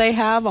ad that they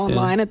have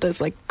online at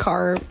this like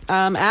car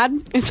ad.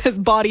 It says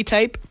body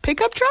type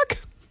pickup truck.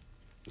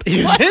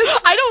 Is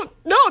it? I don't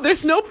know.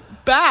 There's no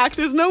back.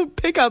 There's no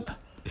pickup.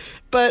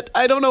 But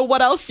I don't know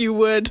what else you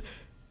would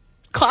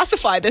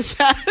classify this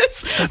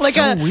as. That's like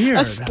so weird.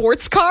 A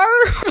sports car,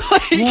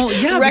 like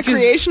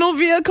recreational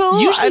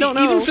vehicle. Usually, I don't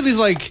know. Even for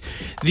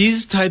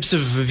these types of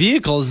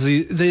vehicles,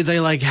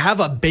 they like have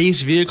a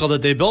base vehicle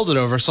that they build it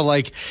over. So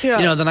like the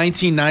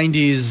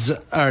 1990s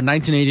or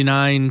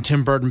 1989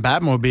 Tim Burton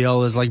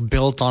Batmobile is like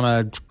built on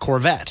a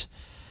Corvette,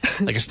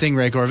 like a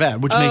Stingray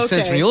Corvette, which makes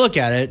sense when you look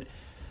at it.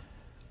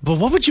 But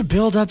what would you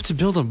build up to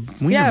build a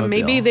Wienermobile? Yeah,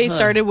 maybe they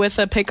started with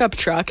a pickup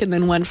truck and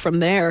then went from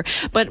there.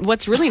 But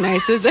what's really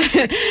nice is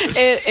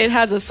it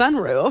has a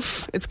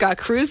sunroof. It's got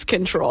cruise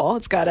control.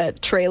 It's got a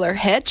trailer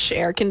hitch,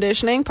 air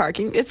conditioning,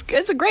 parking. It's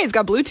great. It's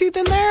got Bluetooth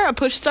in there, a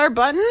push start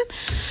button.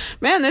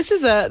 Man, this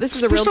is a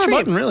real treat.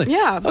 Button, really?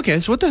 Yeah.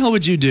 Okay, so what the hell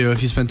would you do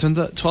if you spent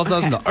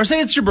 $12,000? Or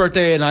say it's your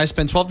birthday and I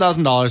spent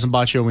 $12,000 and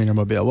bought you a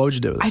Wienermobile. What would you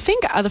do with it? I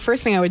think the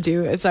first thing I would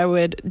do is I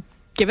would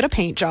give it a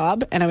paint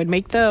job and I would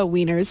make the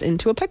wieners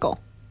into a pickle.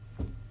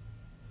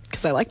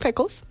 Because I like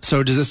pickles.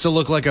 So does it still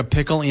look like a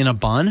pickle in a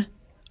bun?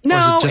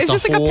 No, it's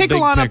just like a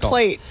pickle on a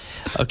plate.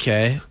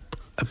 Okay.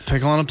 A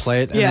pickle on a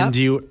plate. And then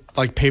do you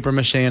like paper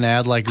mache and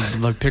add like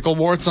pickle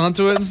warts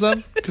onto it and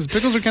stuff? Because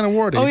pickles are kind of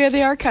warty. Oh, yeah,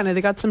 they are kind of.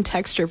 They got some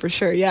texture for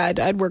sure. Yeah,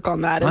 I'd work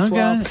on that as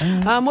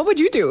well. What would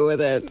you do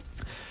with it?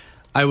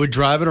 I would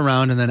drive it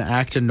around and then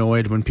act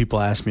annoyed when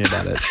people ask me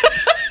about it.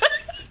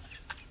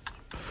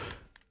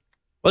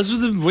 What's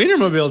with the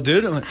Wienermobile,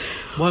 dude? I'm like,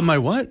 what, my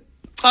what?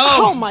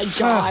 Oh my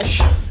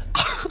gosh.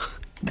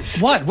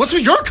 What? What's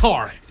with your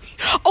car?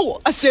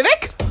 Oh, a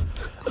Civic?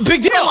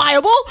 Big deal.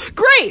 Reliable?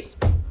 Great.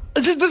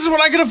 This is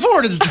what I could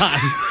afford at the time.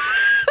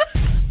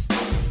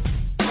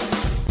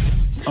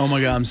 Oh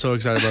my God, I'm so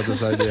excited about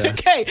this idea.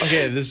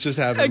 Okay, this just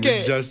happened.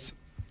 Okay.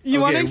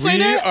 You want to explain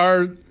it? We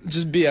are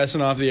just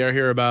BSing off the air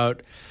here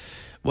about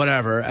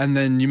whatever, and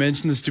then you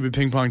mentioned the stupid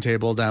ping pong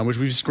table down, which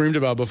we've screamed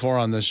about before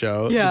on this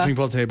show. Yeah. The ping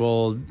pong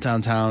table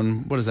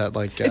downtown. What is that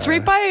like? It's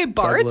right by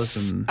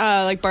Bart's,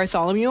 like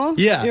Bartholomew,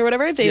 or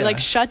whatever. They like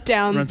shut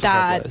down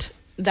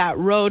that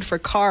road for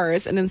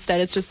cars, and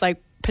instead it's just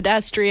like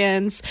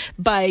pedestrians,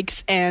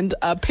 bikes, and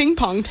a ping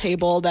pong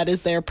table that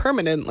is there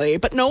permanently,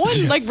 but no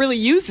one like really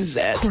uses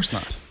it. Of course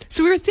not.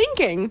 So we were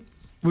thinking,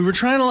 we were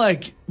trying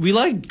to we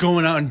like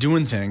going out and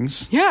doing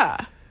things.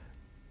 Yeah.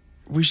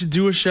 We should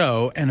do a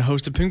show and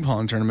host a ping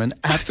pong tournament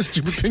at the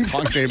stupid ping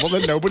pong table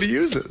that nobody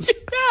uses.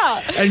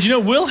 Yeah. And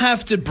we'll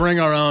have to bring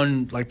our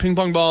own like ping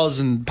pong balls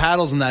and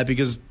paddles and that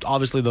because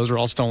obviously those are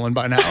all stolen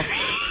by now.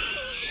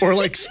 Or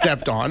like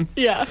stepped on.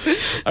 Yeah.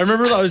 I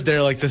remember I was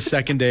there like the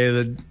second day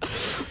the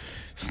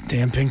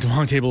damn ping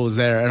pong table was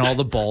there and all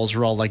the balls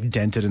were all like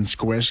dented and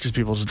squished because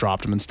people just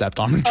dropped them and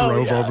stepped on them and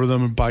drove over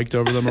them and biked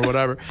over them or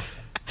whatever.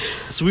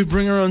 So we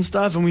bring our own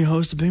stuff and we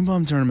host a ping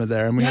pong tournament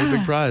there and we have a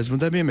big prize.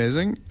 Wouldn't that be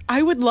amazing?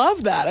 I would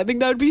love that. I think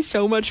that would be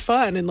so much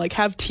fun and like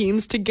have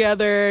teams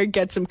together,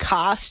 get some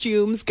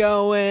costumes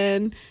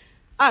going.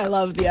 I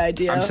love the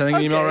idea. I'm sending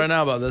an email right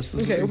now about this.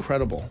 This is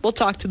incredible. We'll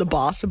talk to the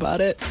boss about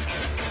it.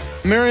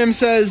 Miriam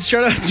says,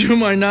 shout out to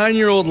my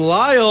 9-year-old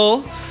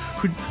Lyle.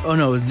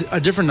 A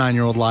different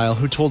 9-year-old Lyle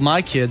who told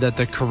my kid that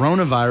the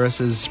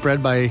coronavirus is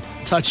spread by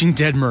touching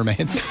dead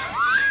mermaids.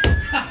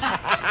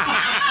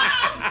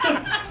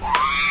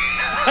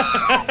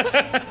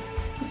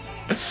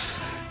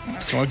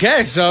 So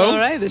all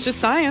right, it's just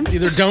science.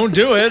 Either don't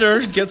do it or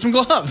get some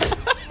gloves.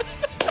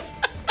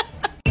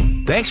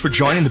 Thanks for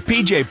joining the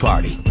PJ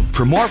Party.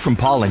 For more from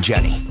Paul and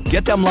Jenny,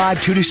 get them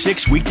live 2 to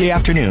 6 weekday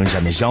afternoons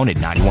on The Zone at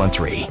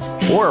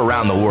 91.3 or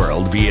around the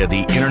world via the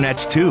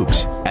internet's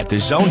tubes at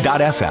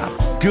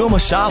thezone.fm. Do them a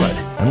solid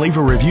and leave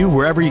a review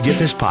wherever you get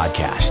this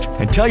podcast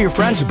and tell your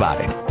friends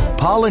about it.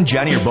 Paul and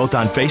Jenny are both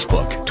on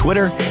Facebook,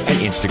 Twitter, and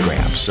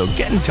Instagram, so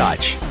get in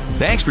touch.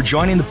 Thanks for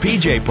joining the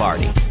PJ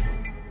Party.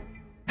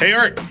 Hey,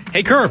 Art.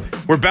 Hey, Curb.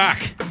 We're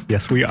back.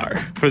 Yes, we are.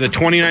 For the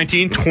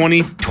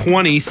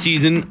 2019-2020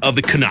 season of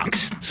the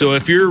Canucks. So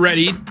if you're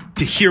ready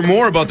to hear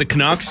more about the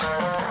Canucks,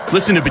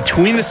 listen to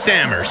Between the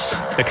Stammers.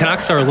 The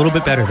Canucks are a little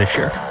bit better this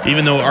year.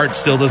 Even though Art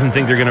still doesn't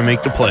think they're going to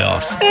make the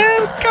playoffs.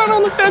 I'm kind of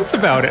on the fence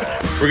about it.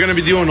 We're going to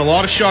be doing a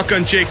lot of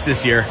shotgun shakes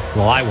this year.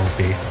 Well, I won't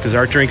be. Because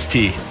Art drinks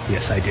tea.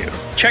 Yes, I do.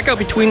 Check out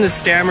Between the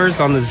Stammers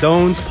on the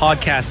Zone's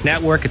podcast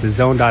network at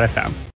thezone.fm.